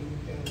Joan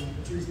and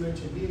Patrice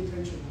mentioned, be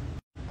intentional.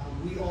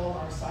 We all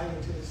are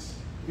scientists.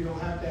 You don't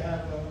have to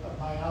have a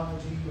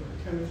biology or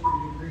a chemistry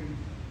degree.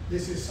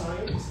 This is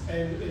science,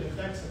 and it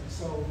affects us.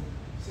 So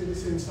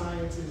citizen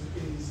science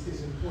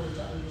is important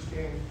to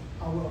understand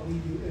how well we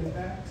do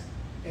impact.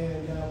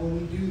 And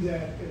when we do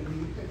that,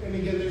 and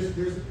again,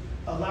 there's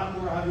a lot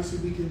more.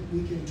 Obviously,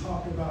 we can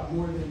talk about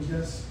more than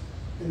just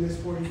in this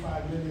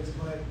 45 minutes,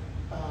 but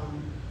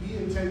be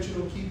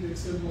intentional, keep it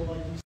simple, like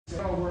you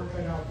said, our work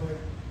cut out, but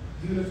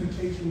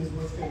unification is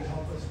what's going to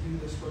help us do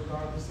this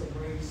regardless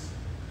of race,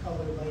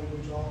 color,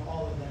 language,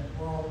 all of that.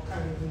 We're all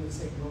kind of in the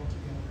same boat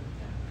together.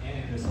 Yeah.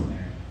 And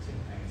interdisciplinary, too.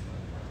 I think it's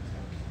really important. So.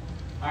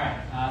 All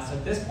right, so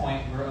at this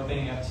point, we're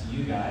opening up to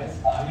you guys.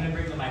 I'm going to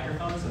bring the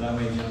microphone so that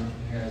way Joan can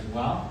hear as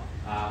well.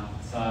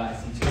 So I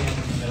see 2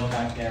 hands in the middle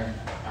back there.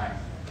 All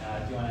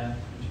right, do you want to,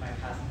 would you mind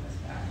passing this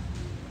back?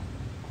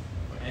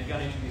 And if you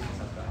want to introduce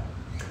yourself, go ahead.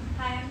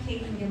 Hi, I'm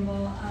Caitlin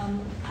Gimbel.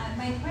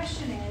 My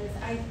question is,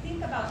 I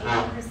think about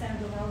 80% of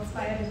the world's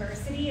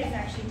biodiversity is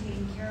actually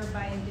taken care of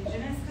by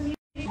indigenous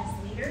communities,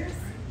 leaders.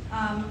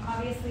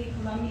 Obviously,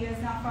 Colombia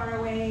is not far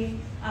away.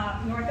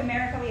 North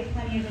America, we have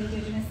plenty of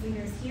indigenous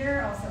leaders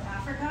here, also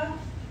Africa.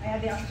 I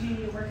had the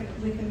opportunity to work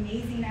with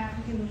amazing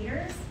African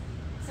leaders.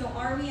 So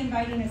are we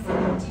inviting a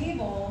single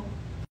table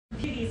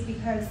communities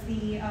because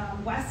the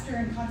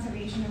Western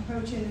conservation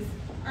approaches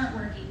aren't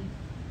working?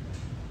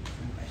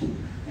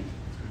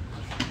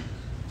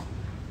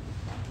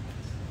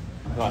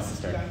 Who wants to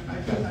start?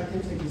 I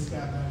can take a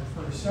stab at it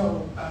first.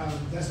 So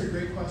that's a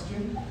great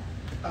question.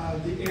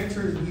 The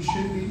answer is we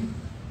should be.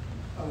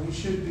 We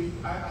should be.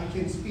 I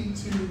can speak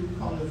to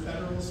on the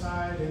federal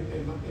side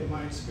in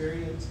my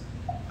experience.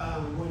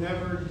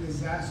 Whenever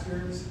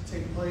disasters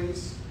take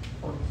place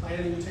or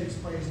planning takes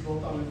place,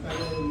 both on the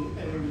federal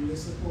and the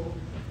municipal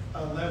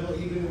level,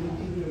 even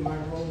in my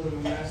role when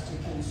I'm asked to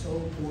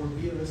consult or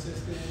be of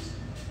assistance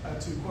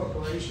to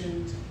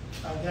corporations,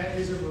 that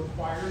is a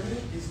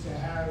requirement, is to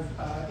have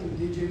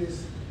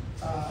indigenous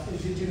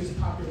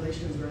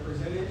populations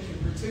represented.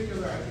 In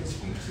particular, I can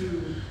speak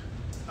to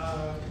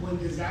when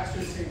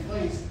disasters take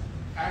place,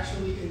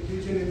 actually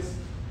indigenous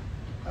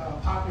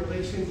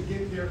populations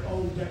get their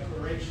own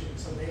declaration.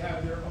 So they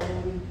have their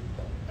own,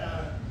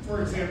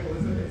 for example,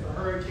 if a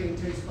hurricane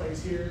takes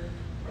place here,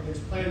 or there's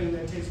planning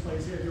that takes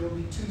place here, there will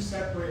be 2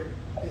 separate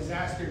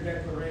disaster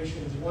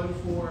declarations, one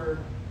for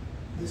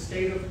the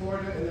state of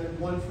Florida and then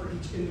one for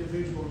each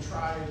individual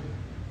tribe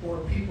or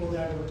people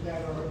that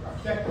are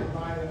affected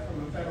by that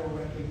from a federal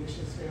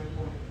recognition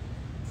standpoint.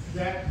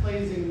 That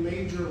plays a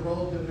major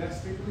role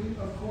domestically,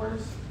 of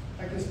course,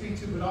 I can speak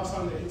to, but also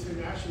on the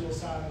international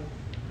side,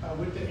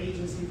 with the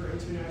Agency for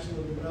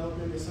International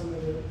Development and some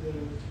of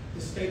the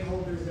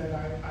stakeholders that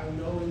I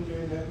know in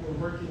there that we're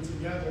working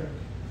together.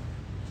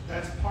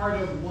 That's part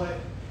of what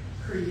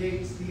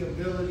creates the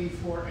ability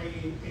for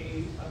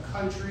a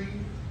country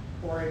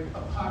or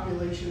a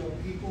population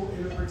of people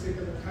in a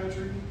particular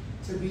country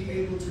to be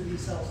able to be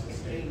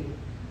self-sustaining.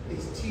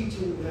 It's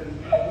teaching them,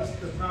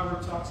 the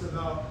proverb talks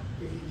about,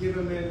 if you give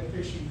a man a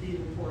fish, you feed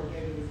him for a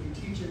day, and if you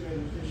teach a man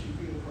a fish, you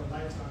feed him for a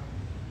lifetime.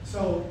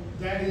 So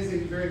that is a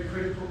very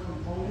critical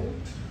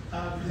component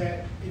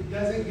that it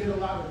doesn't get a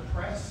lot of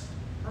press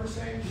per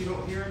se. You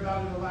don't hear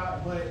about it a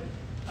lot, but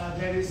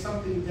that is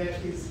something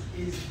that is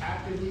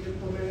actively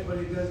implemented, but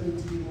it does need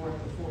to be more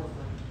at the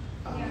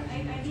forefront. Yeah,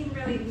 I mean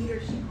really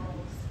leadership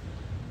roles,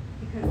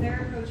 because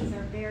their approaches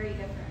are very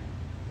different.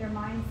 Their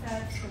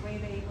mindsets, the way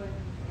they would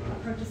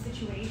approach a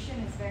situation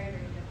is very,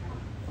 very different.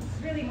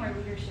 It's really more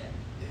leadership.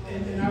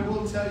 And I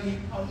will tell you,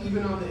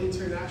 even on the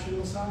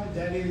international side,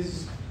 that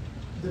is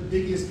the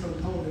biggest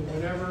component.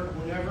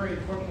 Whenever a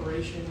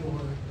corporation or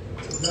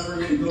a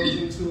government goes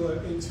into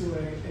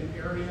an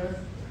area,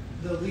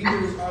 the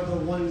leaders are the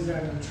ones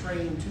that are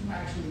trained to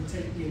actually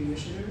take the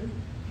initiative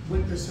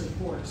with the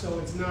support. So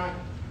it's not,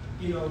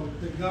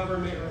 the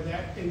government or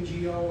that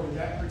NGO or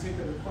that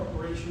particular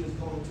corporation is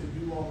going to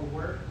do all the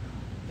work.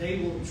 They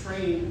will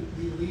train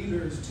the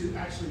leaders to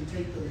actually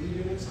take the lead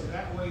in it. So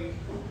that way,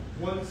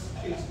 once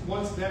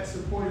that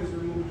support is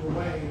removed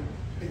away,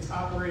 it's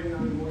operating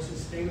on a more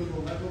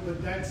sustainable level.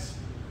 But that's,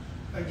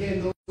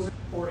 again, those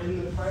are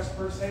in the press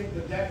per se,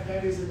 but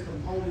that is a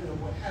component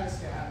of what has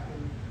to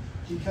happen.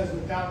 Because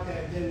without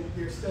that, then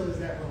there still is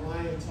that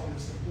reliance on the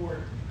support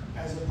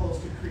as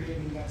opposed to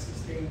creating that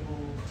sustainable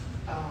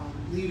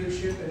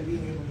leadership and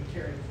being able to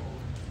carry it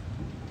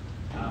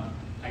forward.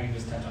 I can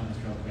just touch on this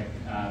real quick.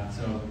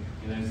 So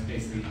there's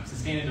basically,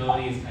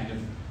 sustainability has kind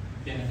of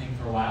been a thing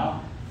for a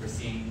while. We're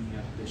seeing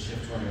the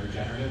shift toward a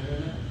regenerative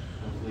movement.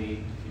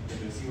 Hopefully, if you've been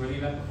to a Seaworthy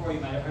event before, you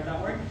might have heard that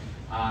word.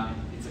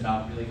 It's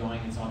about really going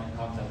and solving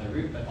problems at the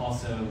root, but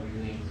also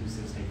really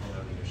inclusive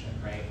stakeholder leadership,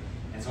 right?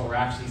 And so what we're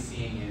actually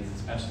seeing is,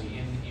 especially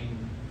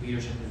in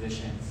leadership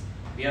positions,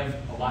 we have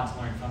a lot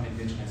to learn from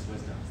indigenous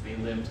wisdoms. They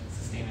lived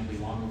sustainably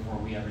long before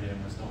we ever did,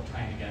 and we're still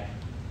trying to get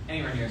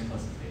anywhere near as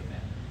close as they've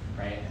been,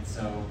 right? And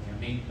so,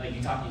 like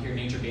you hear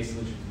nature-based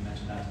solutions, you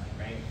mentioned that tonight,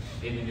 right?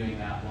 They've been doing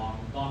that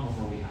long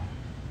before we have.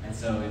 And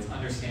so it's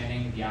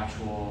understanding the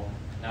actual,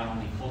 not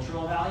only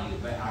cultural value,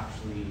 but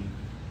actually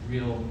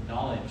real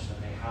knowledge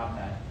that they have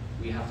that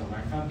we have to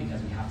learn from,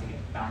 because we have to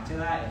get back to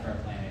that if our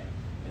planet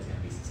is going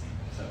to be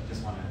sustainable. So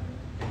just want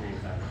to agree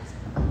with that.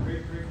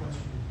 Great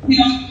question.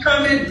 Can I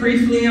comment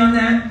briefly on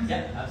that?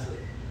 Yeah,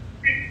 absolutely.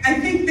 I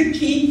think the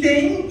key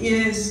thing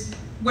is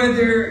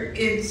whether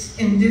it's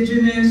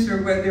indigenous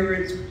or whether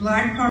it's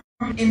Black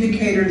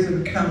indicators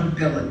of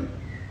accountability.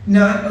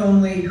 Not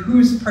only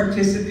who's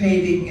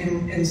participating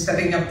in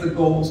setting up the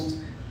goals,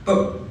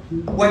 but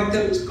what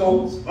those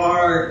goals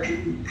are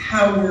and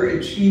how we're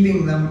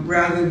achieving them,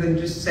 rather than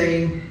just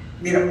saying,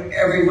 you know,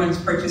 everyone's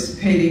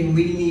participating,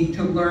 we need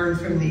to learn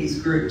from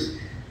these groups.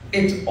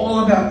 It's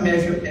all about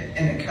measurement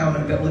and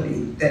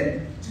accountability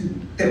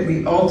that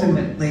we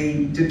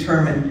ultimately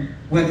determine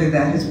whether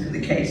that has been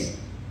the case.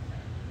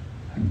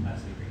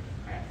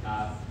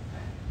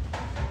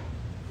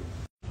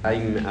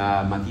 I'm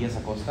Matias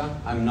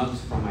Acosta. I'm not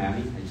from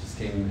Miami. I just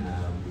came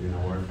with an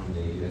award from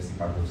the U.S.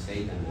 Department of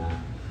State, and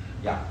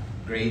yeah,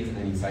 great and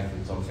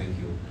insightful talk. Thank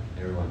you,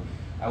 everyone.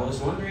 I was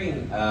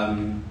wondering,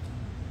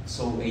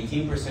 so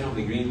 18% of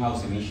the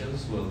greenhouse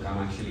emissions will come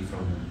actually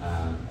from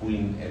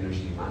cooling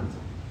energy demand,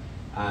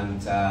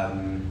 and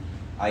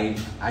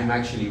I'm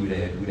actually with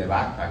a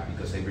backpack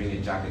because I bring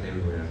a jacket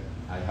everywhere.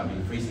 I have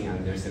been freezing,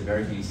 and there's a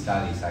very few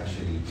studies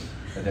actually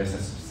that there's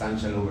a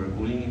substantial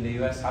overcooling in the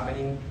U.S.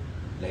 happening,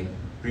 like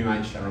pretty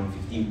much around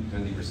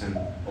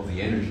 15–20% of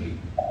the energy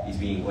is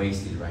being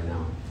wasted right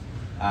now.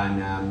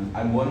 And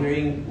I'm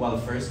wondering, well,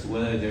 first,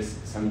 whether there's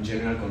some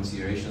general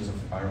considerations of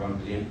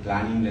urban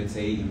planning, let's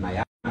say, in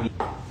Miami.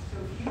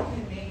 So if you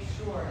can make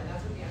sure, and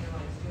that's what the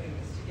underline is doing,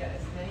 is to get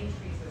as many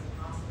trees as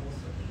possible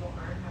so people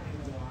aren't having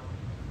to walk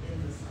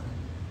in the sun.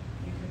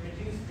 You can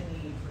reduce the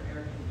need for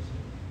air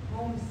conditioning.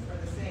 Homes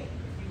are the same.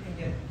 If you can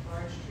get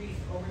large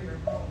trees over your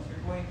homes,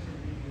 you're going to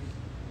reduce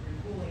your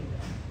cooling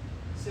bill.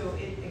 So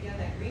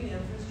again, that green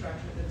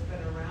infrastructure that's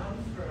been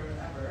around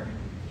forever,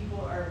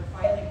 people are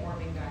finally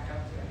warming back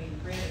up to. I mean,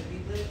 granted,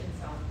 we live in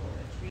South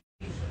Florida,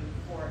 trees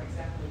for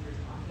exactly what you're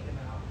talking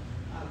about.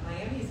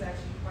 Miami is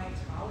actually quite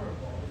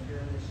tolerable if you're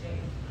in the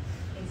shade.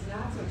 It's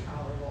not so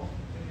tolerable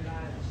when you're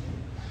not in the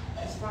shade.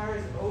 As far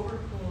as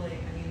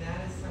overcooling, I mean,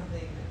 that is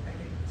something that I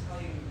can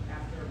tell you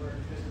afterward.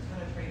 There's a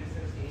ton of trade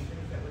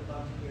associations that would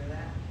love to hear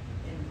that,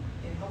 and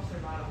it helps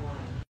their bottom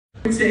line.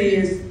 I would say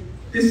is,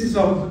 this is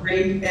all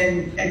great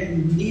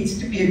and needs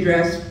to be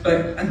addressed,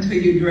 but until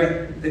you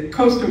address the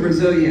coastal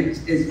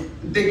resilience is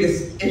the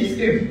biggest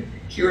issue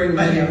here in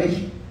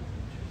Miami.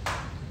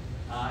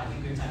 I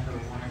think we have time for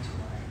one or two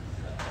more.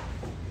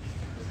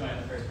 Let's go ahead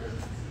to the first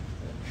person.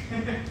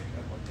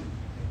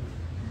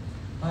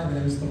 Hi, my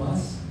name is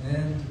Tomas,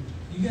 and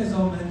you guys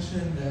all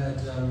mentioned that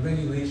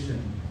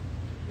regulation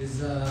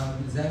is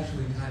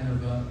actually kind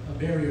of a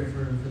barrier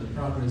for the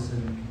progress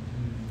in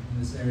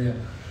this area.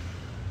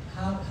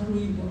 How do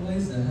we, why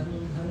is that? How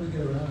do we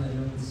get around that? You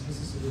know, what's the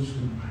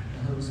solution?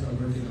 How do we start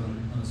working on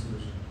a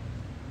solution?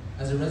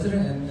 As a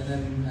resident and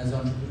then as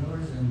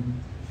entrepreneurs and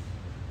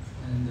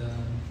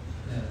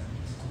yeah.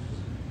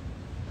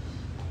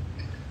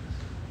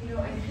 You know,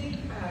 I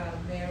think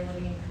Mayor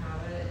Levine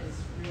Cava is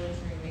really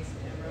trying to make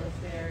some inroads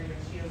there. You know,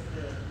 she has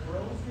the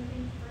world's, I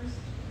think, first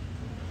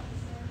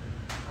officer.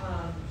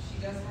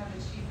 She does have a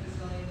chief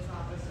resilience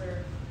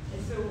officer.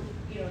 And so,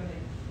 you know, in the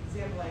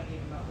example I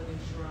gave about living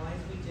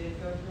shorelines, we did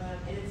go to that,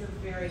 and it's a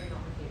very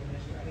complicated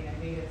issue. I mean, I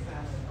made it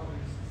sound like, oh,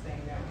 we're just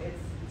saying no.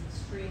 It's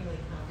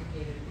extremely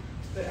complicated.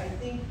 But I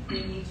think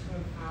we need to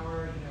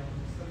empower, you know,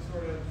 some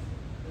sort of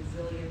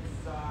resilience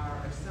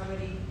czar or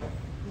somebody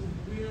who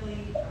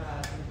really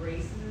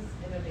embraces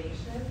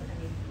innovation. I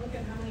mean, look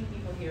at how many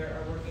people here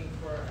are working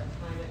for a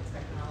climate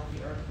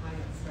technology or a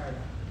climate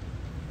startup.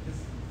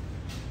 Just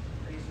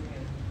raise your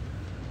hand.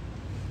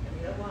 I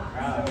mean, a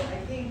lot. So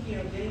I think, you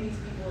know, getting these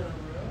people in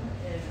a room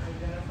and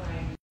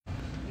identifying,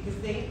 because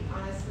they,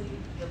 honestly,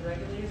 the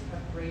regulators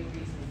have great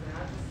reasons. They're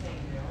not just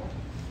saying no.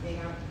 They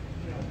have,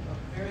 you know, a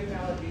very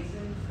valid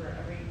reason for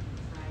every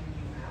time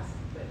you ask,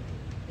 but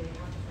they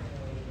have to find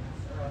a way to ask,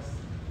 or else,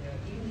 you know,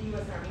 even the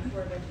U.S. Army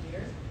Corps of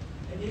Engineers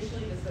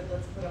initially just said,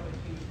 let's put up a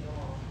huge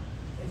wall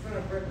in front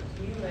of Brooklyn.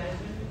 Can you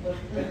imagine what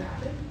could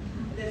happen?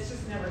 And it's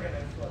just never going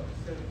to float.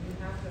 So you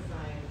have to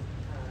find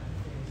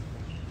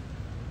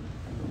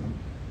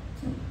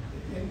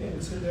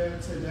And to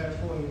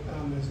that point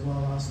as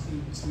well, I'll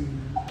speak to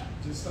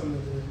just some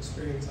of the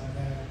experience I've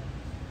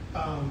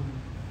had.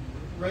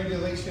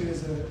 Regulation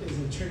is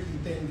a tricky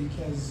thing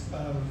because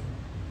of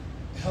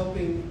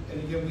helping,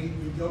 and again,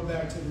 we go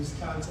back to this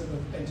concept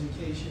of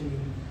education.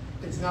 And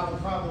it's not a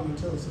problem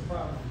until it's a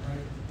problem,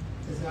 right?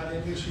 It's not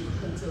an issue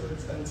until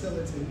it's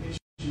an issue.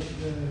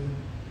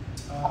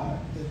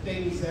 The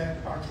things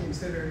that are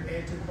considered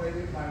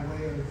antiquated by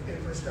way of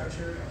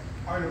infrastructure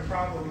aren't a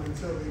problem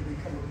until they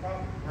become a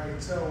problem,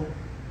 right? So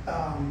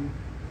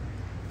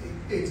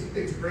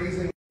it's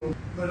raising,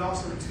 but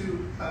also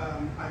too,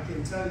 I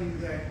can tell you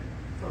that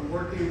from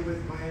working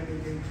with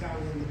Miami-Dade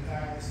County in the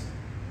past,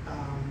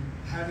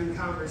 having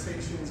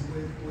conversations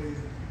with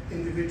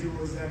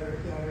individuals that are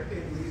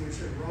in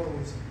leadership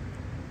roles,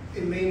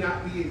 it may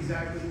not be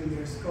exactly in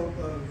their scope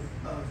of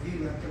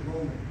view at the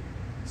moment.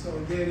 So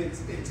again,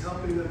 it's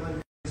helping them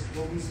understand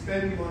when we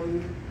spend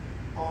money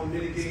on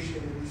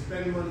mitigation, when we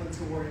spend money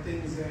toward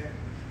things that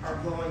are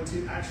going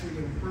to actually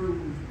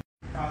improve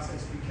the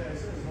process,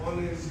 because as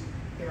long as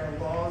there are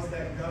laws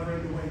that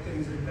govern the way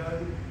things are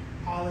done,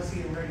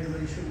 policy and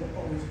regulation will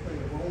always play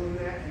a role in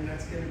that, and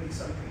that's going to be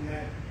something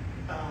that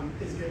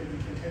is going to be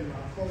contended.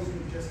 I'll close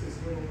with just this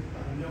little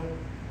note.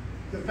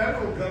 The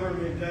federal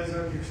government does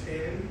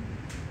understand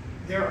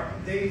they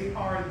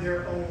are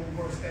their own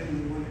worst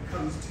enemy when it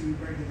comes to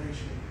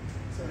regulation.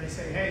 So they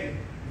say, hey,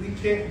 we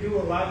can't do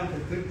a lot of the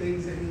good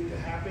things that need to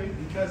happen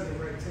because of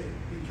red tape,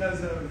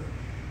 because of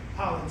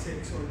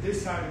politics, or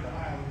this side of the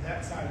aisle, or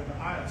that side of the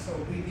aisle. So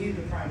we need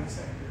the private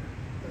sector.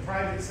 The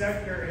private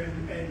sector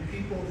and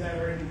people that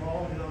are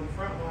involved and on the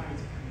front lines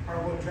are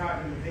what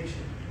drive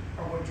innovation,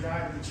 are what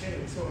drive the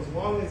change. So as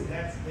long as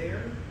that's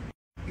there,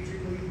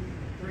 usually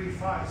 3,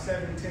 5,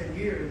 7, 10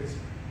 years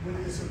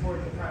with the support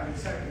of the private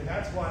sector,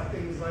 that's why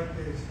things like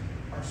this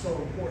are so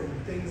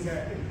important. Things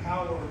that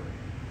empower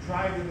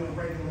driving of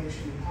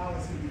regulation and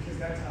policy, because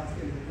that's how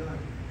things are done.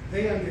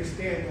 They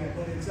understand that,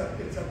 but it's up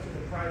to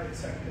the private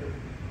sector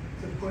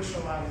to push a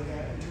lot of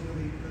that and to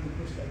really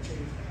push that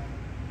change to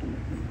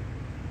happen.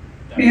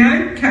 May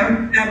I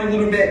counter that a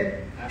little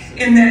bit?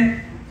 Absolutely. In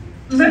that,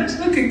 let's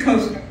look at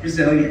coastal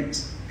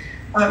resilience.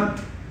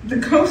 The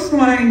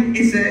coastline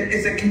is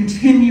a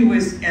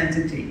continuous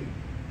entity.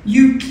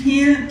 You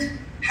can't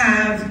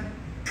have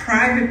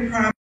private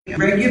property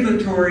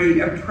regulatory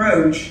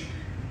approach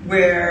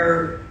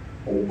where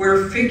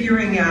we're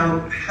figuring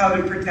out how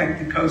to protect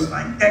the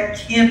coastline. That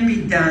can't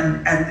be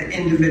done at the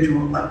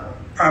individual level,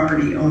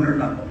 property owner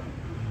level.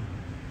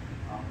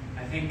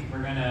 I think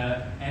we're going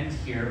to end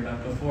here,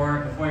 but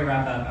before we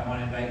wrap up, I want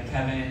to invite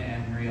Kevin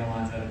and Maria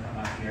Alonso to come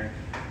up here.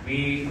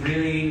 We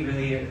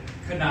really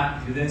could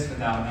not do this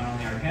without not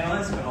only our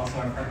panelists, but also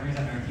our partners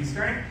at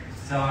Northeastern.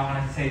 So I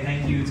wanted to say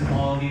thank you to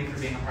all of you for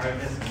being a part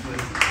of this. This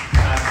was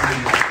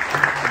absolutely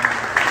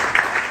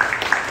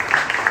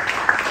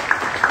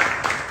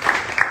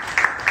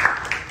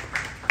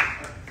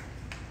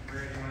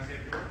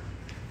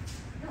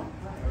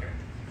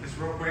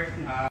real quick,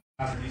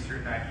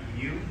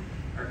 Northeastern.edu.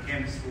 Our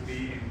campus will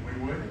be in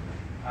Wynwood,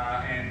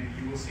 and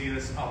you will see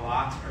us a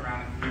lot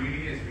around the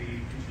community as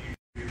we continue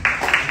to do.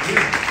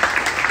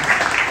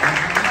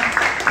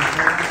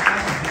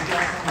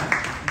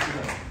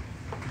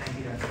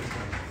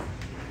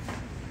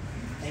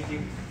 Thank you.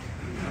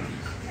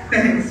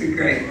 Thanks,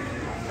 great.